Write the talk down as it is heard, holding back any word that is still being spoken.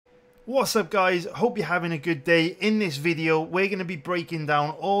What's up guys, hope you're having a good day. In this video we're going to be breaking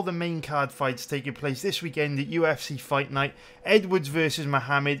down all the main card fights taking place this weekend at UFC Fight Night Edwards versus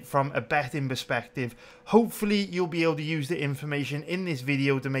Muhammad from a betting perspective. Hopefully you'll be able to use the information in this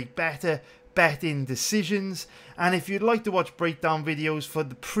video to make better betting decisions, and if you'd like to watch breakdown videos for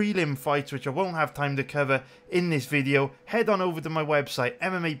the prelim fights, which I won't have time to cover in this video, head on over to my website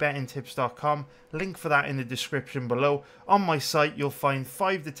mmabettingtips.com, link for that in the description below. On my site you'll find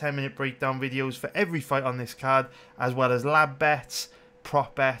 5 to 10 minute breakdown videos for every fight on this card, as well as lab bets,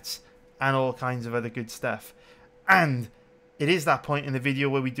 prop bets and all kinds of other good stuff. And it is that point in the video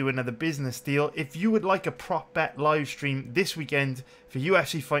where we do another business deal. If you would like a prop bet live stream this weekend for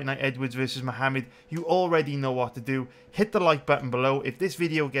UFC Fight Night Edwards versus Muhammad, you already know what to do. Hit the like button below. If this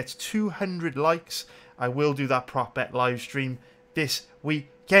video gets 200 likes, I will do that prop bet live stream this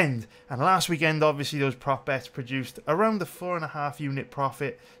weekend. And last weekend, obviously, those prop bets produced around the 4.5 unit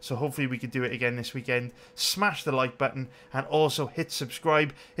profit. So hopefully we could do it again this weekend. Smash the like button and also hit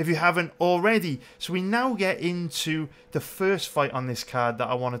subscribe if you haven't already. So we now get into the first fight on this card that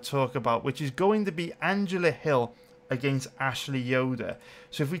I want to talk about, which is going to be Angela Hill against Ashley Yoder.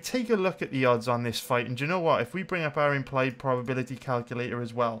 So if we take a look at the odds on this fight, and do you know what? If we bring up our implied probability calculator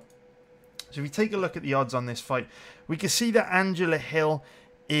as well. So if we take a look at the odds on this fight, we can see that Angela Hill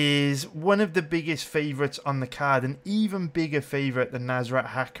is one of the biggest favourites on the card, an even bigger favourite than Nasrat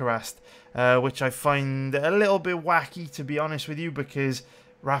Haqparast, which I find a little bit wacky, to be honest with you, because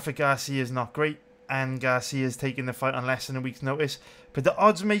Rafa Garcia is not great and Garcia's taking the fight on less than a week's notice. But the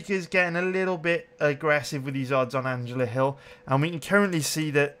odds makers getting a little bit aggressive with these odds on Angela Hill, and we can currently see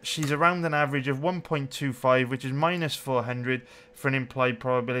that she's around an average of 1.25, which is minus 400 for an implied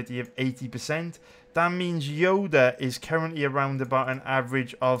probability of 80%. That means Yoder is currently around about an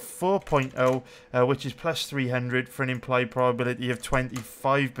average of 4.0, which is plus 300 for an implied probability of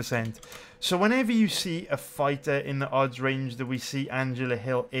 25%. So whenever you see a fighter in the odds range that we see Angela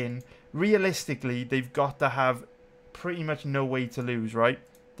Hill in, realistically, they've got to have pretty much no way to lose, right?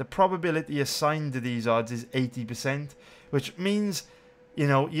 The probability assigned to these odds is 80%, which means, you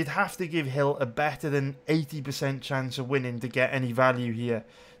know, you'd have to give Hill a better than 80% chance of winning to get any value here.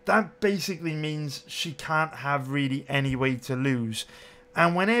 That basically means she can't have really any way to lose.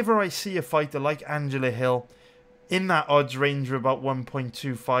 And whenever I see a fighter like Angela Hill in that odds range of about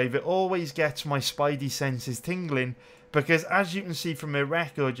 1.25, it always gets my spidey senses tingling, because as you can see from her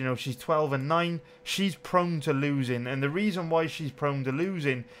record, you know, she's 12-9, she's prone to losing, and the reason why she's prone to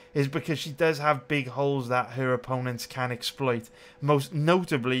losing is because she does have big holes that her opponents can exploit, most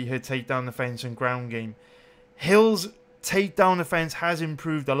notably her takedown defense and ground game. Hill's takedown defense has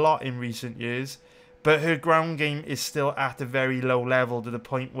improved a lot in recent years, but her ground game is still at a very low level, to the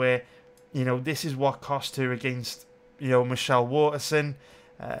point where, you know, this is what cost her against, you know, Michelle Waterson,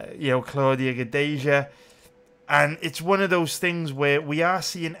 you know, Claudia Gadeja. And it's one of those things where we are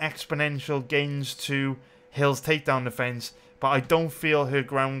seeing exponential gains to Hill's takedown defense, but I don't feel her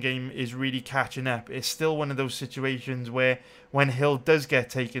ground game is really catching up. It's still one of those situations where when Hill does get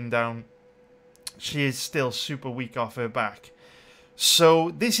taken down, she is still super weak off her back. So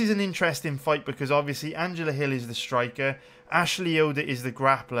this is an interesting fight, because obviously Angela Hill is the striker, Ashley Yoder is the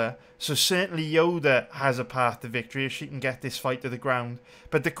grappler, so certainly Yoder has a path to victory if she can get this fight to the ground.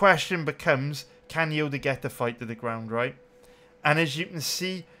 But the question becomes, can Yoder get the fight to the ground, right? And as you can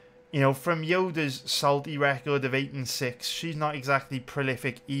see, you know, from Yoder's salty record of 8-6, she's not exactly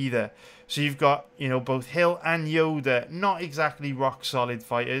prolific either. So you've got, you know, both Hill and Yoder not exactly rock solid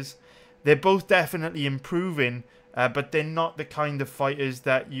fighters. They're both definitely improving, but they're not the kind of fighters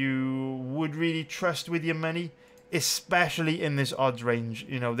that you would really trust with your money, especially in this odds range.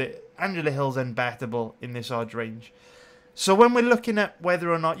 You know, Angela Hill's unbettable in this odds range. So when we're looking at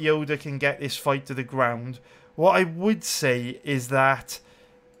whether or not Yoder can get this fight to the ground, what I would say is that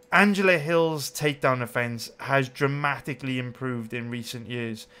Angela Hill's takedown defense has dramatically improved in recent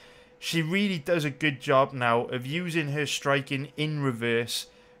years. She really does a good job now of using her striking in reverse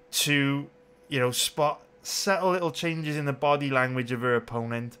to, you know, spot subtle little changes in the body language of her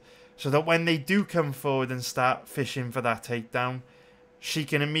opponent, so that when they do come forward and start fishing for that takedown, she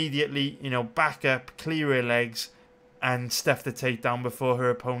can immediately, you know, back up, clear her legs and stuff the takedown before her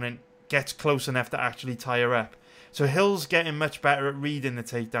opponent gets close enough to actually tie her up. So Hill's getting much better at reading the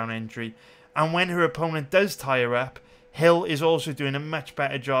takedown entry, and when her opponent does tie her up, Hill is also doing a much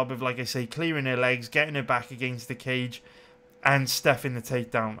better job of, like I say, clearing her legs, getting her back against the cage and stuffing the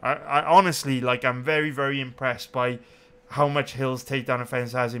takedown. I honestly, like, I'm very, very impressed by how much Hill's takedown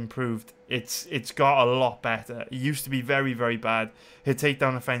defense has improved. It's got a lot better. It used to be very, very bad. Her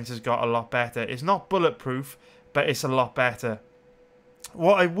takedown defense has got a lot better. It's not bulletproof, but it's a lot better.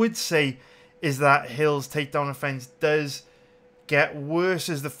 What I would say is that Hill's takedown offense does get worse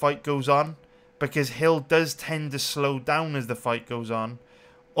as the fight goes on, because Hill does tend to slow down as the fight goes on,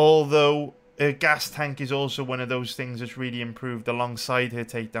 although her gas tank is also one of those things that's really improved alongside her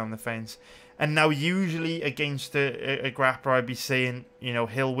takedown defense. And now usually against a grappler, I'd be saying, you know,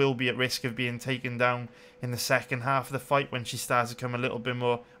 Hill will be at risk of being taken down in the second half of the fight when she starts to become a little bit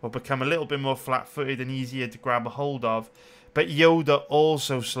more flat-footed and easier to grab a hold of. But Yoder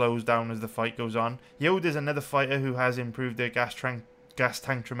also slows down as the fight goes on. Yoder's another fighter who has improved their gas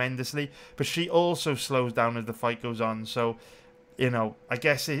tank tremendously, but she also slows down as the fight goes on. So, you know, I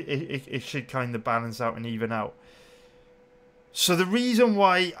guess it should kind of balance out and even out. So the reason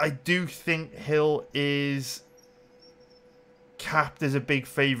why I do think Hill is capped as a big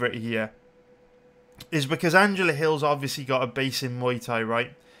favourite here is because Angela Hill's obviously got a base in Muay Thai,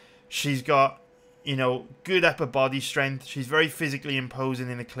 right? She's got, you know, good upper body strength. She's very physically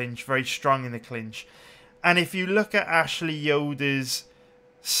imposing in the clinch, very strong in the clinch. And if you look at Ashley Yoder's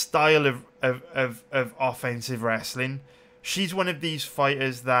style of offensive wrestling, she's one of these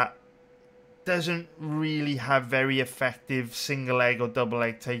fighters that doesn't really have very effective single leg or double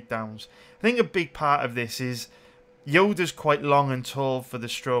leg takedowns. I think a big part of this is Yoder's quite long and tall for the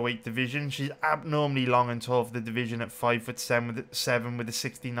strawweight division. She's abnormally long and tall for the division at 5'7" with a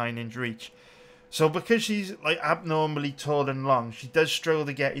 69-inch reach. So because she's like abnormally tall and long, she does struggle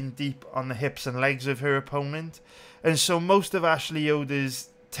to get in deep on the hips and legs of her opponent. And so most of Ashley Yoder's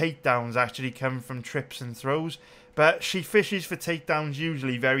takedowns actually come from trips and throws, but she fishes for takedowns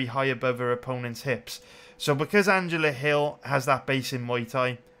usually very high above her opponent's hips. So because Angela Hill has that base in Muay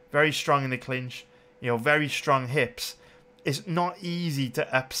Thai, very strong in the clinch, you know, very strong hips, it's not easy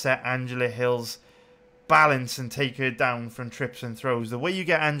to upset Angela Hill's balance and take her down from trips and throws. The way you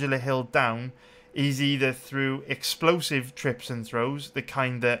get Angela Hill down is either through explosive trips and throws, the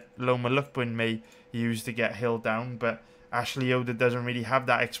kind that Loma Lookboon may use to get Hill down, but Ashley Yoder doesn't really have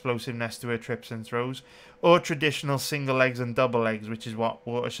that explosiveness to her trips and throws, or traditional single legs and double legs, which is what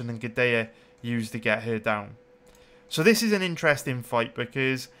Waterson and Gadea use to get her down. So this is an interesting fight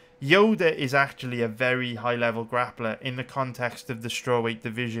because Yoder is actually a very high-level grappler in the context of the strawweight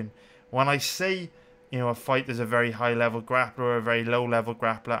division. When I say, you know, a fighter's a very high-level grappler or a very low-level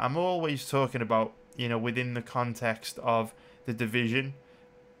grappler, I'm always talking about, you know, within the context of the division,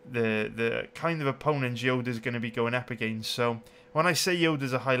 the kind of opponents Yoder's going to be going up against. So when I say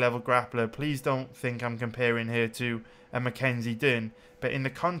Yoder's a high-level grappler, please don't think I'm comparing her to a Mackenzie Dern. But in the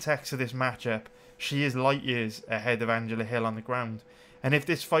context of this matchup, she is light years ahead of Angela Hill on the ground. And if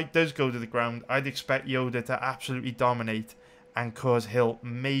this fight does go to the ground, I'd expect Yoder to absolutely dominate and cause Hill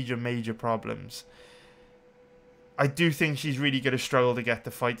major, major problems. I do think she's really going to struggle to get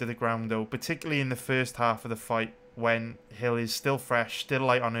the fight to the ground, though, particularly in the first half of the fight when Hill is still fresh, still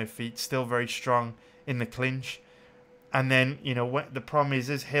light on her feet, still very strong in the clinch. And then, you know, the problem is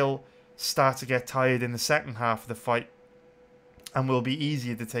Hill starts to get tired in the second half of the fight and will be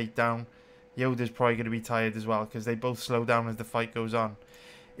easier to take down. Yoder's probably going to be tired as well because they both slow down as the fight goes on.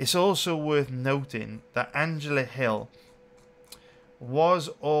 It's also worth noting that Angela Hill was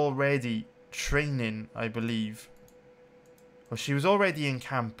already training, I believe, or she was already in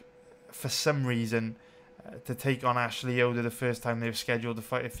camp for some reason to take on Ashley Yoder the first time they were scheduled to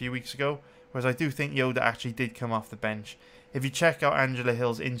fight a few weeks ago, whereas I do think Yoder actually did come off the bench. If you check out Angela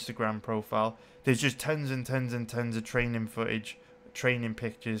Hill's Instagram profile, there's just tons and tons and tons of training footage, training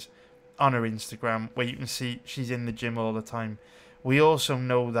pictures on her Instagram where you can see she's in the gym all the time. We also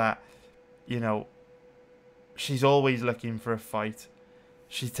know that, you know, she's always looking for a fight.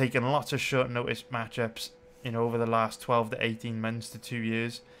 She's taken lots of short notice matchups, you know, over the last 12 to 18 months to 2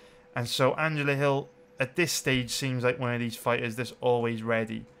 years. And so Angela Hill at this stage seems like one of these fighters that's always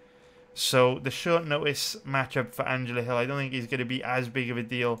ready. So the short notice matchup for Angela Hill I don't think is going to be as big of a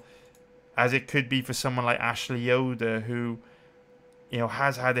deal as it could be for someone like Ashley Yoder, who, you know,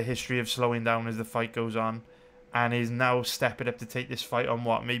 has had a history of slowing down as the fight goes on and is now stepping up to take this fight on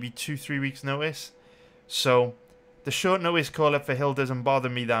what, maybe 2-3 weeks notice. So the short notice call up for Hill doesn't bother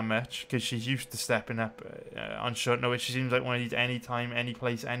me that much because she's used to stepping up on short notice. She seems like one of these anytime, any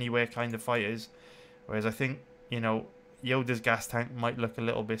place, anywhere kind of fighters. Whereas I think, you know, Yoder's gas tank might look a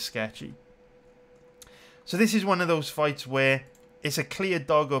little bit sketchy. So this is one of those fights where it's a clear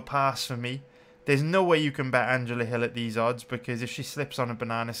dog or pass for me. There's no way you can bet Angela Hill at these odds because if she slips on a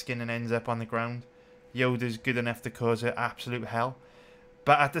banana skin and ends up on the ground, Yoder's good enough to cause her absolute hell.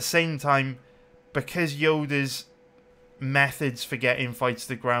 But at the same time, because Yoder's methods for getting fights to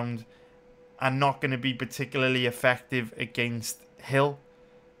the ground are not going to be particularly effective against Hill,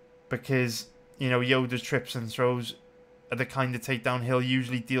 because, you know, Yoder's trips and throws are the kind of takedown Hill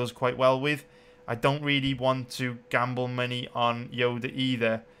usually deals quite well with. I don't really want to gamble money on Yoder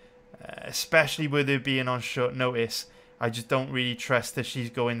either, especially with her being on short notice. I just don't really trust that she's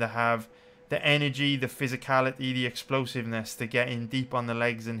going to have the energy, the physicality, the explosiveness to get in deep on the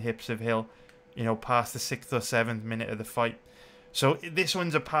legs and hips of Hill, you know, past the 6th or 7th minute of the fight. So this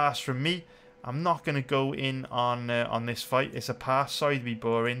one's a pass from me. I'm not going to go in on this fight. It's a pass. Sorry to be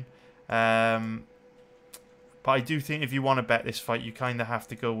boring. But I do think if you want to bet this fight, you kind of have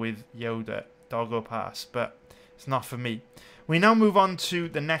to go with Yoder. Dog or pass. But it's not for me. We now move on to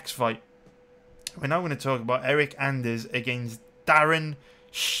the next fight. We're now going to talk about Eryk Anders against Darren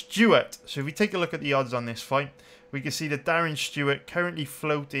Stewart. So if we take a look at the odds on this fight, we can see that Darren Stewart currently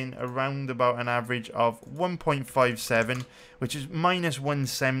floating around about an average of 1.57, which is minus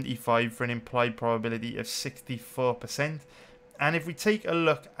 175 for an implied probability of 64%. And if we take a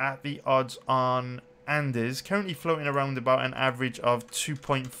look at the odds on Anders, currently floating around about an average of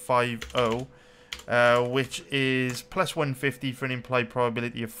 2.50, which is plus 150 for an implied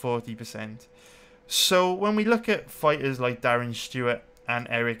probability of 40%. So when we look at fighters like Darren Stewart and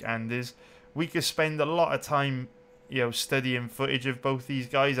Eryk Anders, we could spend a lot of time, you know, studying footage of both these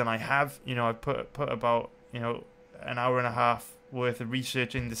guys, and I have, you know, I put about, you know, an hour and a half worth of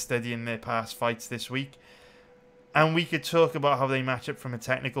research into studying their past fights this week. And we could talk about how they match up from a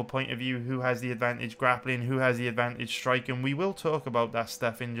technical point of view, who has the advantage grappling, who has the advantage striking. We will talk about that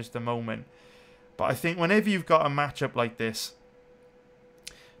stuff in just a moment. But I think whenever you've got a matchup like this,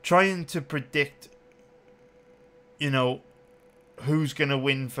 trying to predict, you know, who's going to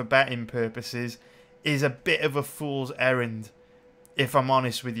win for betting purposes is a bit of a fool's errand, if I'm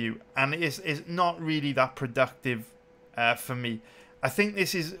honest with you. And it's not really that productive for me. I think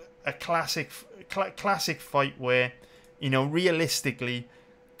this is a classic fight where, you know, realistically,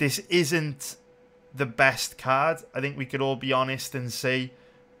 this isn't the best card. I think we could all be honest and say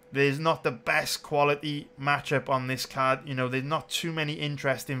there's not the best quality matchup on this card. You know, there's not too many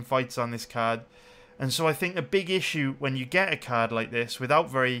interesting fights on this card. And so I think a big issue when you get a card like this without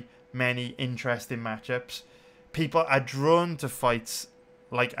very many interesting matchups, people are drawn to fights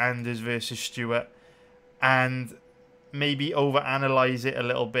like Anders versus Stewart and maybe overanalyze it a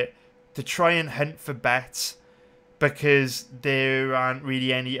little bit to try and hunt for bets because there aren't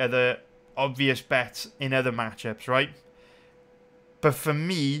really any other obvious bets in other matchups, right? But for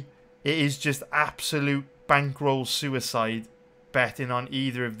me, it is just absolute bankroll suicide betting on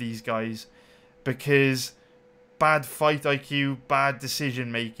either of these guys, because bad fight IQ, bad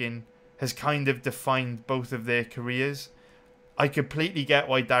decision making has kind of defined both of their careers. I completely get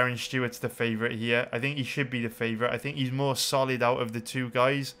why Darren Stewart's the favourite here. I think he should be the favourite. I think he's more solid out of the two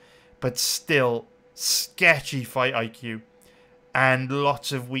guys, but still sketchy fight IQ and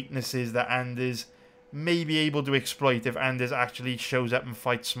lots of weaknesses that Anders may be able to exploit if Anders actually shows up and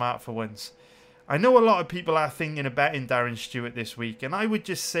fights smart for once. I know a lot of people are thinking of betting Darren Stewart this week, and I would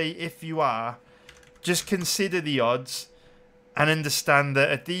just say if you are, just consider the odds and understand that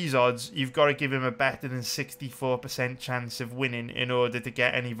at these odds, you've got to give him a better than 64% chance of winning in order to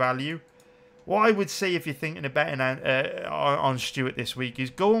get any value. What I would say if you're thinking of betting on Stewart this week is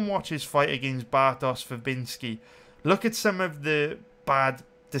go and watch his fight against Bartosz Fabinski. Look at some of the bad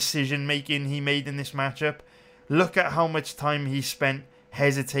decision making he made in this matchup. Look at how much time he spent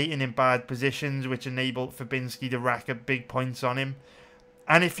hesitating in bad positions, which enabled Fabinski to rack up big points on him.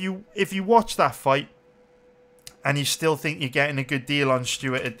 And if you watch that fight and you still think you're getting a good deal on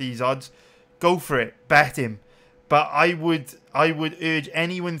Stewart at these odds, go for it, bet him. But I would urge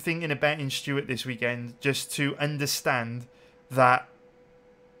anyone thinking of betting Stewart this weekend just to understand that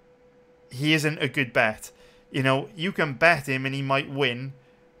he isn't a good bet. You know, you can bet him and he might win,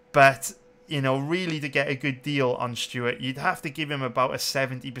 but, you know, really to get a good deal on Stewart, you'd have to give him about a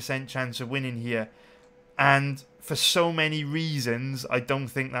 70% chance of winning here. And for so many reasons, I don't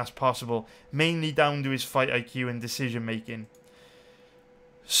think that's possible. Mainly down to his fight IQ and decision making.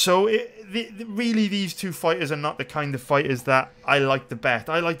 So, really, these two fighters are not the kind of fighters that I like to bet.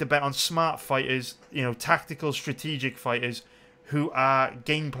 I like to bet on smart fighters, you know, tactical, strategic fighters who are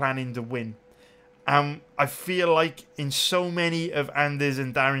game planning to win. I feel like in so many of Anders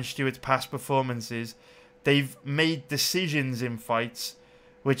and Darren Stewart's past performances, they've made decisions in fights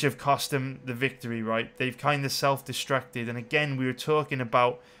which have cost them the victory, right? They've kind of self-destructed. And again, we were talking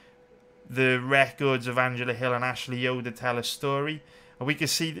about the records of Angela Hill and Ashley Yoder tell a story. And we can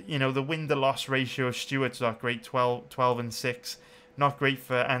see that, you know, the win-to-loss ratio of Stewart's not great, 12-6. Not great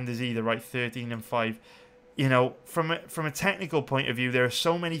for Anders either, right? 13-5. You know, from a technical point of view, there are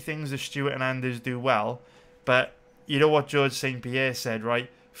so many things that Stewart and Anders do well. But you know what George St. Pierre said, right?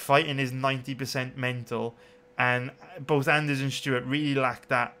 Fighting is 90% mental And both Anders and Stewart really lack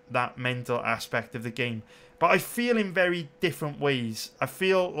that mental aspect of the game. But I feel in very different ways. I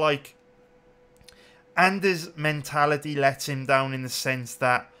feel like Anders' mentality lets him down in the sense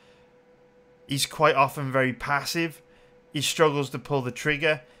that he's quite often very passive. He struggles to pull the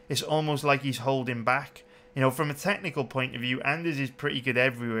trigger. It's almost like he's holding back. You know, from a technical point of view, Anders is pretty good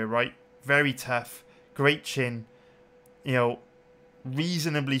everywhere, right? Very tough, great chin, you know,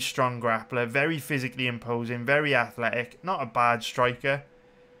 reasonably strong grappler, very physically imposing, very athletic, not a bad striker.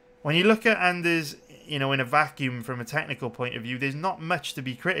 When you look at Anders, you know, in a vacuum from a technical point of view, there's not much to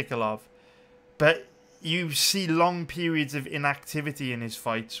be critical of. But you see long periods of inactivity in his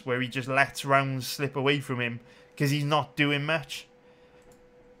fights where he just lets rounds slip away from him because he's not doing much.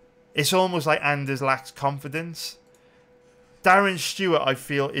 It's almost like Anders lacks confidence. Darren Stewart, I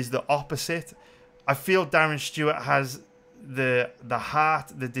feel, is the opposite. I feel Darren Stewart has the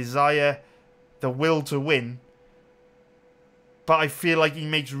heart, the desire, the will to win, but I feel like he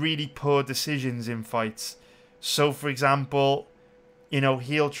makes really poor decisions in fights. So, for example, you know,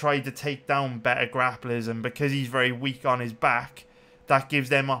 he'll try to take down better grapplers, and because he's very weak on his back, that gives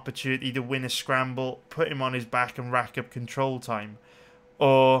them opportunity to win a scramble, put him on his back and rack up control time.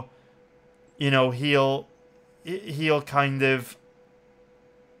 Or, you know, he'll kind of,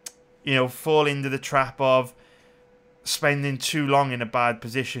 you know, fall into the trap of spending too long in a bad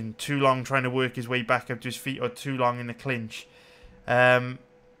position, too long trying to work his way back up to his feet, or too long in the clinch.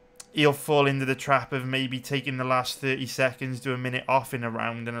 He'll fall into the trap of maybe taking the last 30 seconds to a minute off in a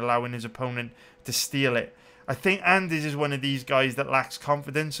round and allowing his opponent to steal it. I think Anders is one of these guys that lacks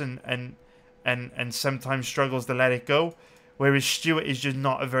confidence and sometimes struggles to let it go, whereas Stewart is just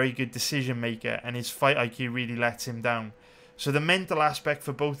not a very good decision maker, and his fight IQ really lets him down. So the mental aspect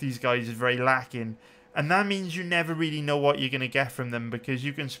for both these guys is very lacking, and that means you never really know what you're going to get from them, because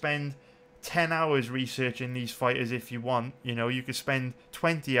you can spend 10 hours researching these fighters if you want. You know, you could spend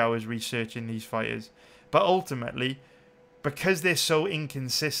 20 hours researching these fighters, but ultimately, because they're so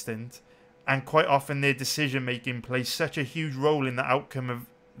inconsistent, and quite often their decision making plays such a huge role in the outcome of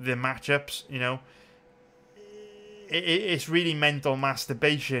the matchups, you know, it's really mental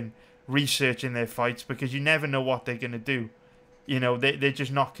masturbation researching their fights, because you never know what they're going to do. You know, they're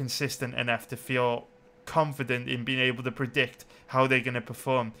just not consistent enough to feel confident in being able to predict how they're going to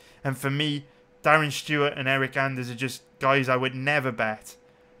perform. And for me, Darren Stewart and Eric Anders are just guys I would never bet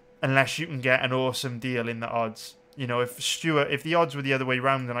unless you can get an awesome deal in the odds. You know, if the odds were the other way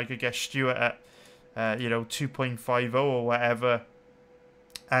around and I could get Stewart at, you know, 2.50 or whatever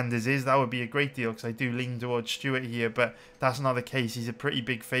Anders is, that would be a great deal, because I do lean towards Stewart here, but that's not the case. He's a pretty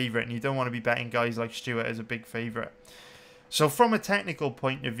big favourite, and you don't want to be betting guys like Stewart as a big favourite. So from a technical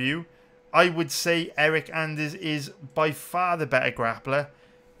point of view, I would say Eric Anders is by far the better grappler.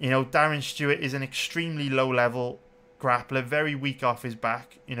 You know, Darren Stewart is an extremely low-level grappler, very weak off his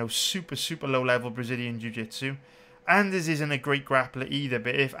back. You know, super low-level Brazilian Jiu-Jitsu. Anders isn't a great grappler either,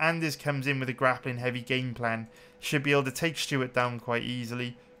 but if Anders comes in with a grappling-heavy game plan, should be able to take Stewart down quite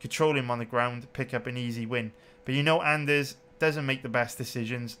easily, control him on the ground, pick up an easy win. But you know, Anders doesn't make the best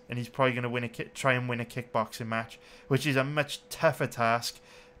decisions, and he's probably going to try and win a kickboxing match, which is a much tougher task,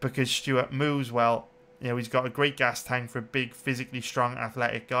 because Stewart moves well. You know, he's got a great gas tank for a big, physically strong,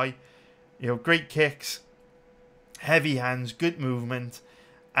 athletic guy. You know, great kicks, heavy hands, good movement,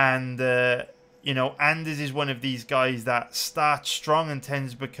 and you know, Anders is one of these guys that starts strong and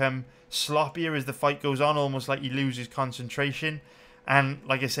tends to become sloppier as the fight goes on, almost like he loses concentration. And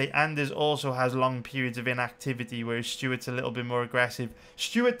like I say, Anders also has long periods of inactivity, whereas Stewart's a little bit more aggressive.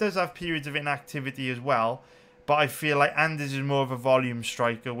 Stewart does have periods of inactivity as well, but I feel like Anders is more of a volume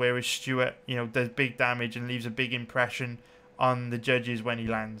striker, whereas Stewart, you know, does big damage and leaves a big impression on the judges when he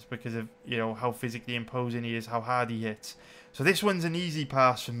lands, because of, you know, how physically imposing he is, how hard he hits. So this one's an easy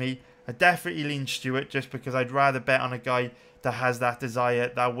pass for me. I definitely lean Stewart, just because I'd rather bet on a guy that has that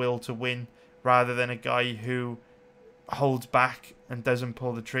desire, that will to win, rather than a guy who holds back and doesn't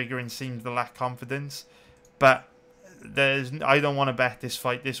pull the trigger and seems to lack confidence. But I don't want to bet this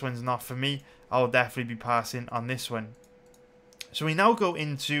fight. This one's not for me. I'll definitely be passing on this one. So we now go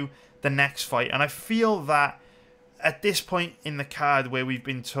into the next fight, and I feel that at this point in the card, where we've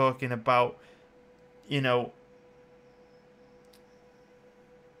been talking about, you know,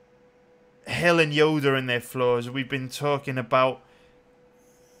 Hill and Yoder and their flaws, we've been talking about,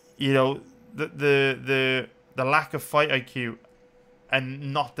 you know, the lack of fight IQ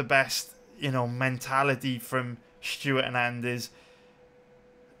and not the best, you know, mentality from Stewart and Anders.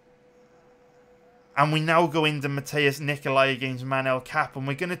 And we now go into Nicolau against Manel Kape, and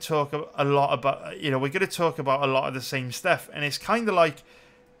we're going to talk a lot about, you know, we're going to talk about a lot of the same stuff. And it's kind of like,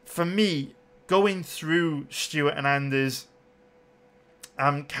 for me, going through Stewart and Anders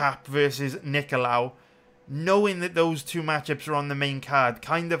and Kape versus Nicolau, knowing that those two matchups are on the main card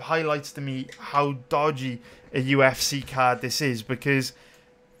kind of highlights to me how dodgy a UFC card this is, because,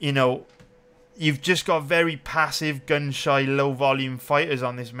 you know, you've just got very passive, gun-shy, low-volume fighters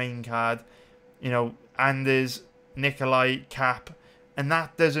on this main card. You know, Anders, Nicolau, Kape, and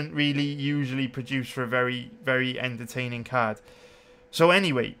that doesn't really usually produce for a very, very entertaining card. So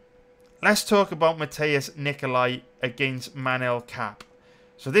anyway, let's talk about Matheus Nicolau against Manel Kape.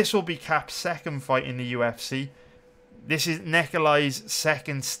 So this will be Kape's second fight in the UFC. This is Nicolau's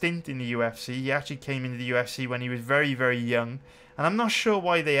second stint in the UFC. He actually came into the UFC when he was very, very young. And I'm not sure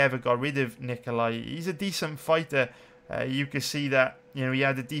why they ever got rid of Nicolau. He's a decent fighter. You can see that, you know, he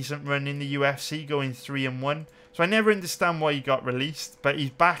had a decent run in the UFC, going 3-1. So I never understand why he got released. But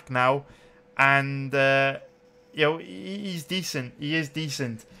he's back now. And, you know, he's decent. He is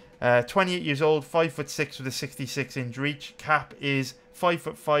decent. 28 years old, 5'6" with a 66-inch reach. Kape is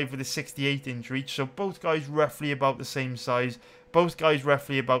 5'5" with a 68-inch reach. So both guys roughly about the same size. Both guys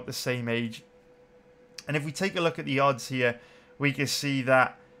roughly about the same age. And if we take a look at the odds here, we can see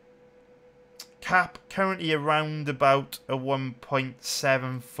that Kape currently around about a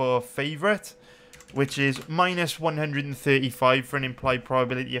 1.74 favourite, which is minus 135 for an implied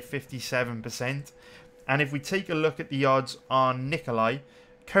probability of 57%. And if we take a look at the odds on Nicolau,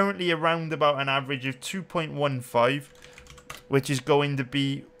 currently around about an average of 2.15, which is going to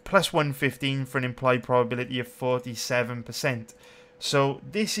be plus 115 for an implied probability of 47%. So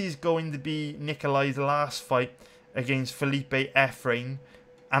this is going to be Nicolau's last fight against Felipe Efrain.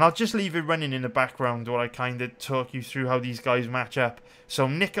 And I'll just leave it running in the background while I kind of talk you through how these guys match up. So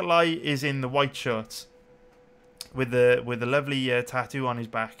Nicolau is in the white shorts with the lovely tattoo on his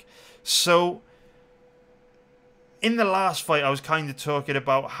back. So in the last fight, I was kind of talking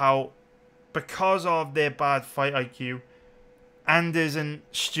about how, because of their bad fight IQ, Anders and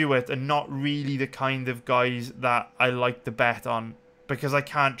Stewart are not really the kind of guys that I like to bet on, because I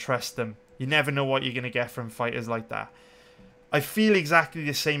can't trust them. You never know what you're going to get from fighters like that. I feel exactly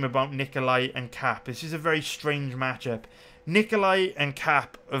the same about Nicolau and Kape. This is a very strange matchup. Nicolau and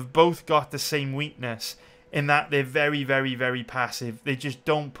Kape have both got the same weakness, in that they're very, very, very passive. They just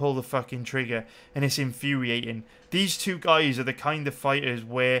don't pull the fucking trigger, and it's infuriating. These two guys are the kind of fighters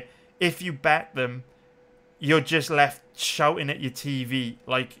where if you bet them, you're just left shouting at your TV,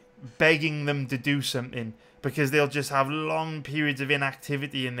 like begging them to do something, because they'll just have long periods of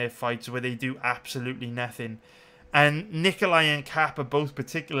inactivity in their fights where they do absolutely nothing. And Nicolau and Kape are both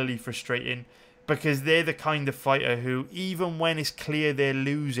particularly frustrating, because they're the kind of fighter who, even when it's clear they're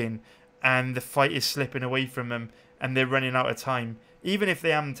losing and the fight is slipping away from them and they're running out of time, even if they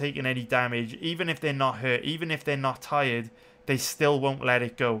haven't taken any damage, even if they're not hurt, even if they're not tired, they still won't let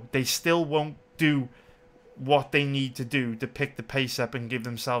it go. They still won't do what they need to do to pick the pace up and give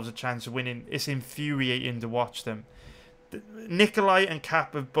themselves a chance of winning. It's infuriating to watch them. Nicolau and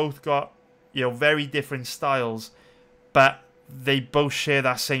Kape have both got, you know, very different styles, but they both share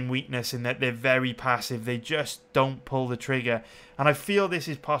that same weakness in that they're very passive. They just don't pull the trigger. And I feel this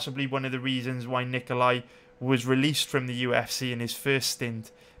is possibly one of the reasons why Nicolau was released from the UFC in his first stint,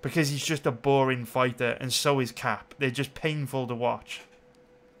 because he's just a boring fighter, and so is Kape. They're just painful to watch.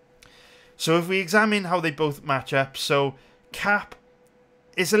 So if we examine how they both match up, so Kape,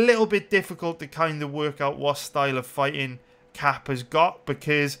 it's a little bit difficult to kind of work out what style of fighting Kape has got,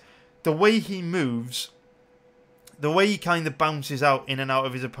 because the way he moves, the way he kind of bounces out in and out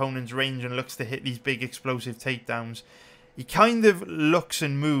of his opponent's range and looks to hit these big explosive takedowns, he kind of looks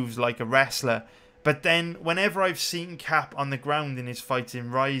and moves like a wrestler. But then whenever I've seen Kape on the ground in his fights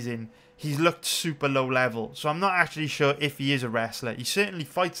in Rising, he's looked super low level. So I'm not actually sure if he is a wrestler. He certainly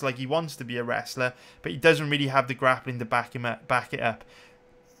fights like he wants to be a wrestler, but he doesn't really have the grappling to back it up.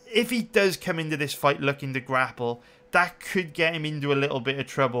 If he does come into this fight looking to grapple, that could get him into a little bit of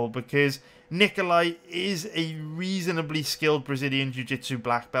trouble, because Nicolau is a reasonably skilled Brazilian Jiu-Jitsu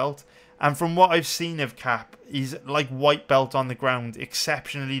black belt. And from what I've seen of Kape, he's like white belt on the ground,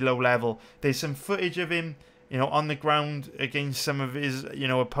 exceptionally low level. There's some footage of him, you know, on the ground against some of his, you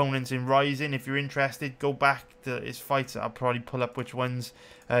know, opponents in Rising. If you're interested, go back to his fights. I'll probably pull up which ones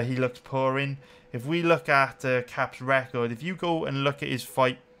he looks poor in. If we look at Kape's record, if you go and look at his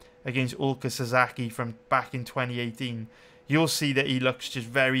fight against Ulka Sasaki from back in 2018, you'll see that he looks just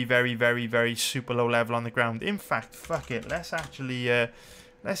very, very, very, very super low level on the ground. In fact, fuck it, let's actually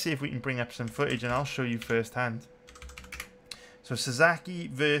let's see if we can bring up some footage and I'll show you firsthand. So Sasaki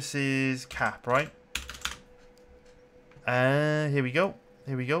versus Kape, right? Here we go.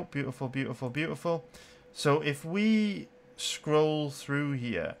 Here we go. Beautiful, beautiful, beautiful. So if we scroll through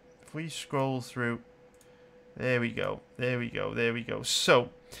here, if we scroll through, there we go, there we go, there we go. So,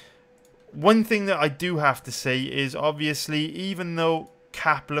 one thing that I do have to say is, obviously, even though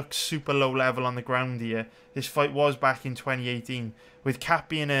Kape looks super low level on the ground here, this fight was back in 2018. With Kape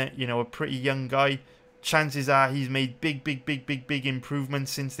being a pretty young guy, chances are he's made big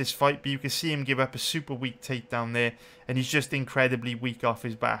improvements since this fight. But you can see him give up a super weak takedown there, and he's just incredibly weak off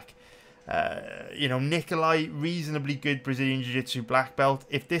his back. Nicolau, reasonably good Brazilian Jiu-Jitsu black belt.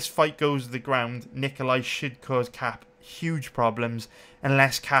 If this fight goes to the ground, Nicolau should cause Kape huge problems,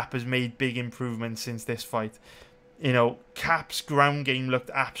 unless Kape has made big improvements since this fight. Kape's ground game looked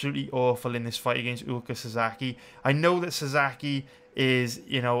absolutely awful in this fight against Ulka Sasaki. I know that Sasaki is,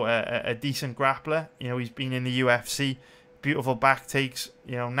 a decent grappler. He's been in the UFC, beautiful back takes,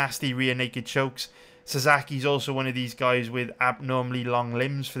 nasty rear naked chokes. Sasaki's also one of these guys with abnormally long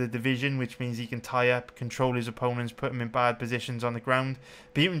limbs for the division, which means he can tie up, control his opponents, put them in bad positions on the ground.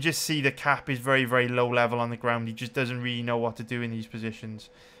 But you can just see that Kape is very low level on the ground. He just doesn't really know what to do in these positions.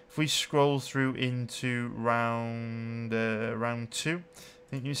 If we scroll through into round 2, I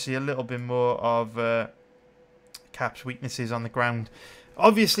think you see a little bit more of Kape's weaknesses on the ground.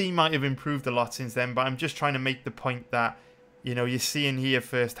 Obviously, he might have improved a lot since then, but I'm just trying to make the point that, you're seeing here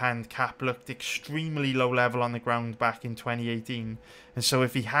firsthand, Kape looked extremely low level on the ground back in 2018. And so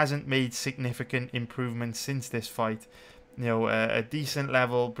if he hasn't made significant improvements since this fight, a decent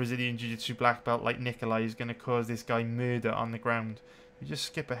level Brazilian Jiu-Jitsu black belt like Nicolau is going to cause this guy murder on the ground. We just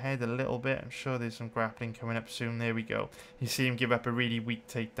skip ahead a little bit. I'm sure there's some grappling coming up soon. There we go. You see him give up a really weak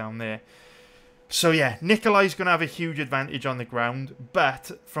takedown there. So yeah, Nicolau's going to have a huge advantage on the ground, but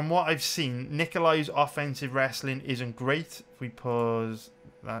from what I've seen, Nicolau's offensive wrestling isn't great. If we pause,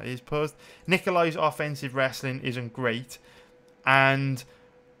 that is paused. Nicolau's offensive wrestling isn't great, and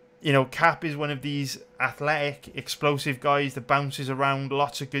Kape is one of these athletic, explosive guys that bounces around,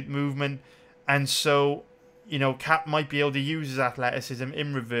 lots of good movement, and so Kape might be able to use his athleticism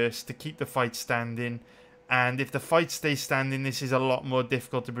in reverse to keep the fight standing. And if the fight stays standing, this is a lot more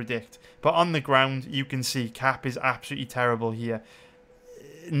difficult to predict. But on the ground, you can see Kape is absolutely terrible here.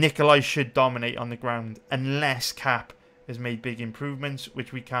 Nicolau should dominate on the ground, unless Kape has made big improvements,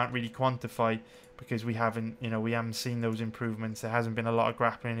 which we can't really quantify because we haven't seen those improvements. There hasn't been a lot of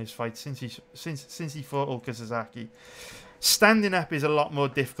grappling in his fight since he fought Ulka Sasaki. Standing up is a lot more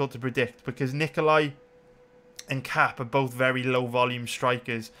difficult to predict because Nicolau and Kape are both very low volume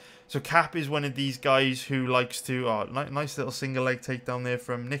strikers. So Kape is one of these guys who likes to... Oh, nice little single leg takedown there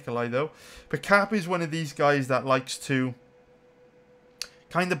from Nicolau though. But Kape is one of these guys that likes to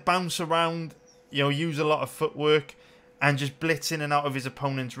kind of bounce around, use a lot of footwork and just blitz in and out of his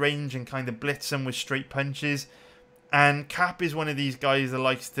opponent's range and kind of blitz them with straight punches. And Kape is one of these guys that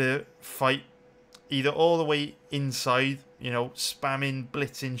likes to fight either all the way inside, spamming,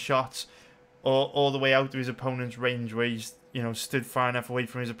 blitzing shots, or all the way out to his opponent's range where he's stood far enough away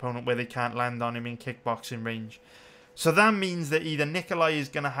from his opponent where they can't land on him in kickboxing range. So that means that either Nicolau is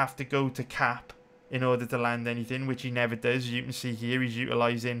going to have to go to Kape in order to land anything, which he never does. As you can see here, he's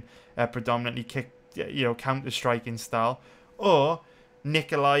utilising predominantly counter-striking style. Or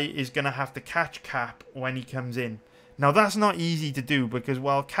Nicolau is going to have to catch Kape when he comes in. Now, that's not easy to do because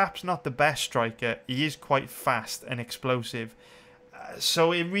while Kape's not the best striker, he is quite fast and explosive.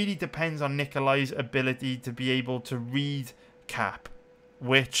 So it really depends on Nicolau's ability to be able to read Kape,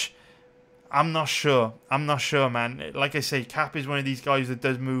 which I'm not sure. I'm not sure, man. Like I say, Kape is one of these guys that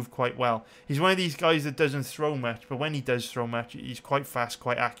does move quite well. He's one of these guys that doesn't throw much, but when he does throw much, he's quite fast,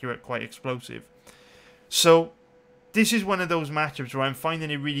 quite accurate, quite explosive. So this is one of those matchups where I'm finding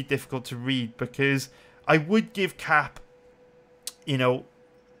it really difficult to read because I would give Kape, a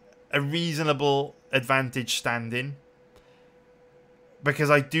reasonable advantage standing.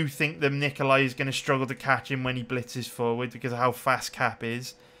 Because I do think that Nicolau is going to struggle to catch him when he blitzes forward because of how fast Kape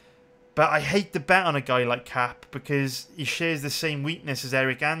is. But I hate to bet on a guy like Kape because he shares the same weakness as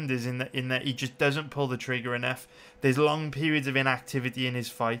Eric Anders in that he just doesn't pull the trigger enough. There's long periods of inactivity in his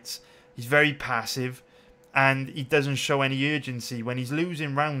fights. He's very passive and he doesn't show any urgency. When he's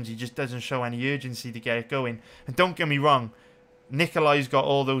losing rounds, he just doesn't show any urgency to get it going. And don't get me wrong, Nicolau's got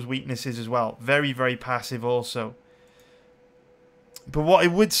all those weaknesses as well. Very passive also. But what I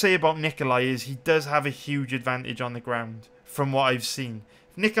would say about Nicolau is he does have a huge advantage on the ground from what I've seen.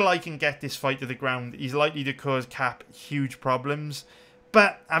 If Nicolau can get this fight to the ground, he's likely to cause Kape huge problems.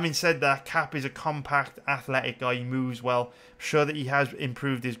 But having said that, Kape is a compact, athletic guy. He moves well. I'm sure that he has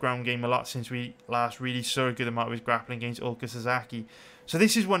improved his ground game a lot since we last really saw a good amount of his grappling against Ulka Sasaki. So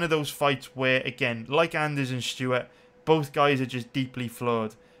this is one of those fights where, again, like Anders and Stewart, both guys are just deeply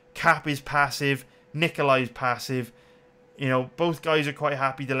flawed. Kape is passive. Nicolau is passive. You know, both guys are quite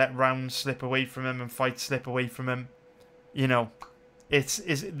happy to let rounds slip away from him and fights slip away from him. You know,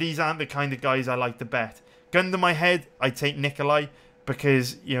 these aren't the kind of guys I like to bet. Gun to my head, I take Nicolau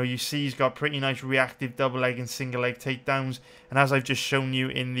because, you know, you see he's got pretty nice reactive double leg and single leg takedowns. And as I've just shown you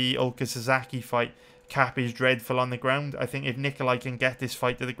in the Ulka Sasaki fight, Kape is dreadful on the ground. I think if Nicolau can get this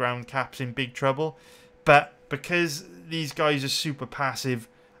fight to the ground, Kape's in big trouble. But because these guys are super passive,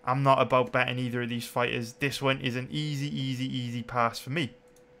 I'm not about betting either of these fighters. This one is an easy pass for me.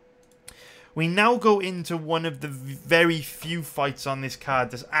 We now go into one of the very few fights on this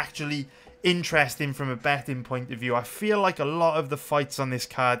card that's actually interesting from a betting point of view. I feel like a lot of the fights on this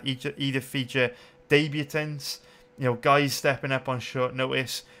card either feature debutants, you know, guys stepping up on short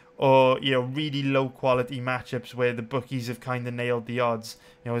notice, or, you know, really low quality matchups where the bookies have kind of nailed the odds.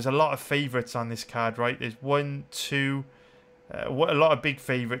 You know, there's a lot of favourites on this card, right? There's a lot of big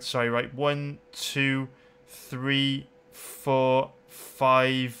favourites, sorry, right? 1, 2, 3, 4,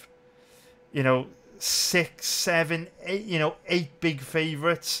 5, you know, 6, 7, 8, you know, 8 big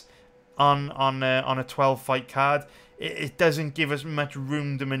favourites on a 12 fight card. It doesn't give us much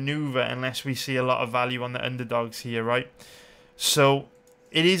room to manoeuvre unless we see a lot of value on the underdogs here, right? So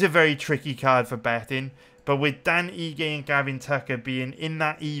it is a very tricky card for betting, but with Dan Ige and Gavin Tucker being in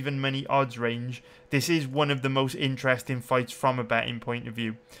that even money odds range, this is one of the most interesting fights from a betting point of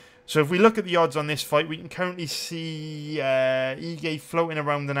view. So if we look at the odds on this fight, we can currently see Ige floating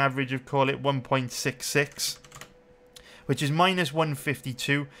around an average of, call it, 1.66, which is minus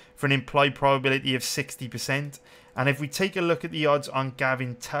 152 for an implied probability of 60%. And if we take a look at the odds on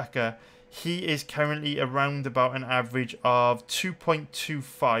Gavin Tucker, he is currently around about an average of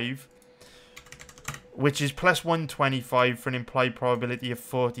 2.25, which is plus 125 for an implied probability of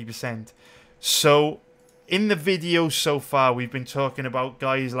 40%. So in the video so far, we've been talking about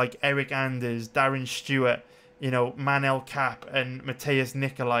guys like Eric Anders, Darren Stewart, you know, Manel Kape and Matheus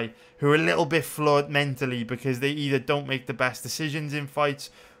Nicolau, who are a little bit flawed mentally because they either don't make the best decisions in fights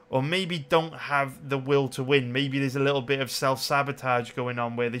or maybe don't have the will to win. Maybe there's a little bit of self-sabotage going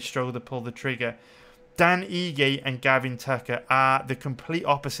on where they struggle to pull the trigger. Dan Ige and Gavin Tucker are the complete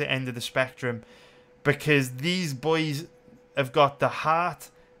opposite end of the spectrum because these boys have got the heart,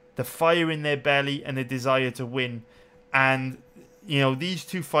 the fire in their belly, and the desire to win. And, you know, these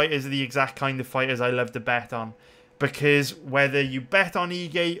two fighters are the exact kind of fighters I love to bet on. Because whether you bet on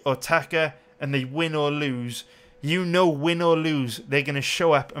Ige or Tucker and they win or lose, you know, win or lose, they're going to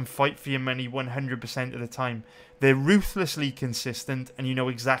show up and fight for your money 100% of the time. They're ruthlessly consistent, and you know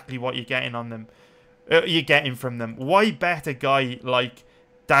exactly what you're getting on them. You're getting from them. Why bet a guy like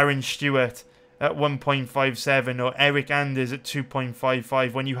Darren Stewart at 1.57 or Eric Anders at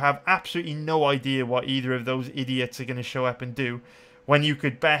 2.55 when you have absolutely no idea what either of those idiots are going to show up and do, when you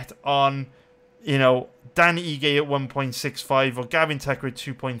could bet on, you know, Dan Ige at 1.65 or Gavin Tucker at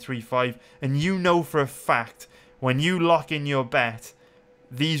 2.35, and you know for a fact when you lock in your bet,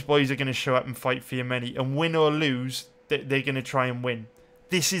 these boys are going to show up and fight for your money, and win or lose, they're going to try and win.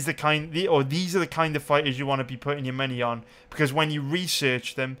 This is the kind, or these are the kind of fighters you want to be putting your money on, because when you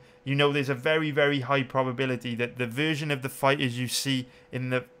research them, you know there's a very, very high probability that the version of the fighters you see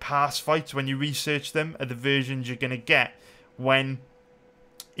in the past fights, when you research them, are the versions you're going to get when,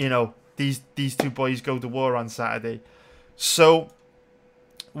 you know, these two boys go to war on Saturday. So,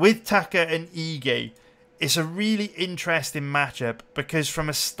 with Tucker and Ige, it's a really interesting matchup because from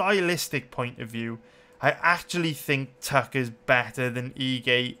a stylistic point of view, I actually think Tucker's better than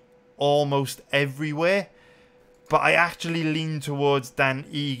Ige almost everywhere. But I actually lean towards Dan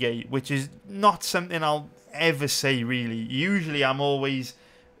Ige, which is not something I'll ever say, really. Usually I'm always,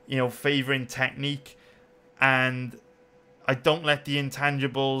 you know, favouring technique, and I don't let the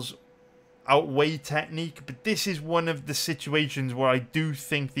intangibles outweigh technique. But this is one of the situations where I do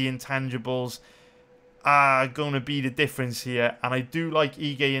think the intangibles are going to be the difference here, and I do like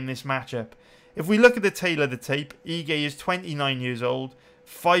Ige in this matchup. If we look at the tail of the tape, Ige is 29 years old,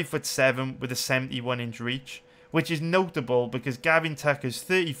 5'7" with a 71-inch reach, which is notable because Gavin Tucker is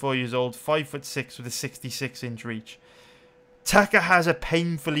 34 years old, 5'6" with a 66-inch reach. Tucker has a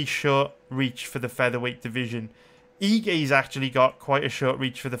painfully short reach for the featherweight division. Ige's actually got quite a short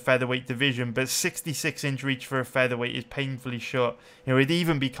reach for the featherweight division, but 66-inch reach for a featherweight is painfully short. You know, it'd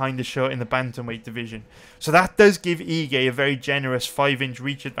even be kind of short in the bantamweight division. So that does give Ige a very generous 5-inch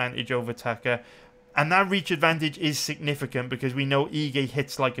reach advantage over Tucker. And that reach advantage is significant because we know Ige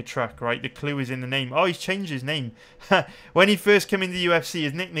hits like a truck, right? The clue is in the name. Oh, he's changed his name. When he first came into the UFC,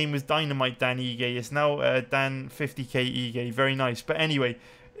 his nickname was Dynamite Dan Ige. It's now Dan 50K Ige. Very nice. But anyway,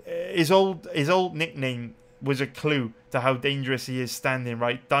 his old nickname was a clue to how dangerous he is standing,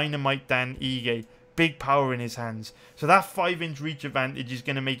 right? Dynamite Dan Ige. big power in his hands. So that 5-inch reach advantage is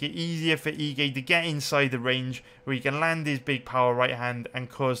going to make it easier for Ige to get inside the range where he can land his big power right hand and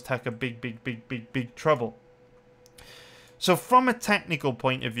cause Tucker big trouble. So from a technical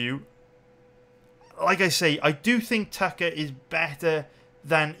point of view, like I say, I do think Tucker is better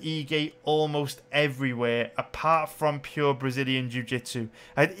than Ige almost everywhere, apart from pure Brazilian Jiu-Jitsu.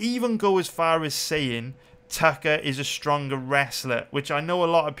 I'd even go as far as saying Tucker is a stronger wrestler, which I know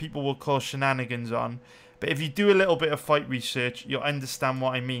a lot of people will call shenanigans on, but if you do a little bit of fight research, you'll understand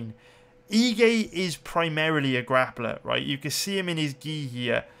what I mean. Ige is primarily a grappler, right? You can see him in his gi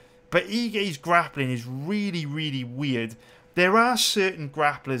here, but Ige's grappling is really weird. There are certain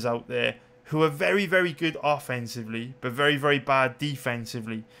grapplers out there who are very good offensively, but very bad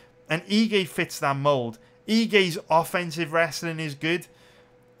defensively. And Ige fits that mold. Ige's offensive wrestling is good.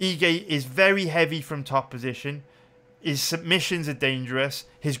 Ige is very heavy from top position. His submissions are dangerous.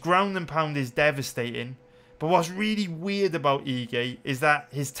 His ground and pound is devastating. But what's really weird about Ige is that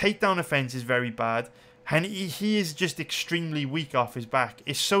his takedown offense is very bad. And he is just extremely weak off his back.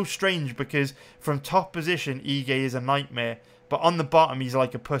 It's so strange because from top position, Ige is a nightmare. But on the bottom, he's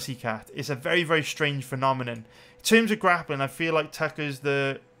like a pussycat. It's a very strange phenomenon. In terms of grappling, I feel like Tucker's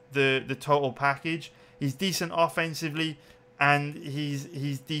the total package. He's decent offensively, and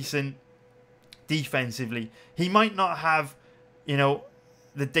he's decent defensively. He might not have, you know,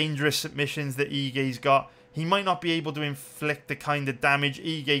 the dangerous submissions that Ige's got. He might not be able to inflict the kind of damage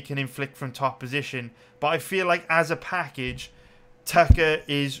Ige can inflict from top position. But I feel like as a package, Tucker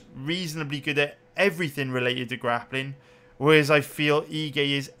is reasonably good at everything related to grappling. Whereas I feel Ige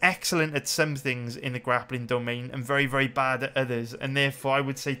is excellent at some things in the grappling domain and very bad at others. And therefore I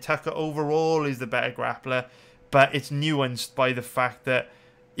would say Tucker overall is the better grappler. But it's nuanced by the fact that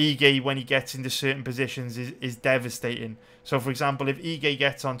Ige, when he gets into certain positions, is devastating. So for example, if Ige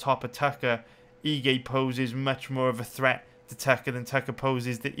gets on top of Tucker, Ige poses much more of a threat to Tucker than Tucker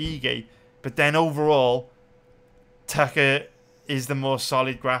poses to Ige. But then overall, Tucker is the more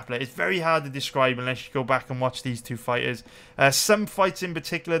solid grappler. It's very hard to describe unless you go back and watch these two fighters. Some fights in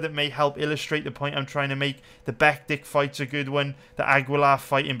particular that may help illustrate the point I'm trying to make. The Bekdik fight's a good one. The Aguilar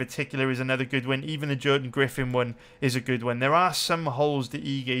fight in particular is another good one. Even the Jordan Griffin one is a good one. There are some holes to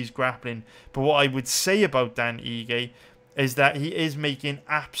Ige's grappling. But what I would say about Dan Ige is that he is making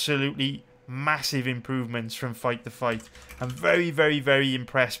absolutely massive improvements from fight to fight. I'm very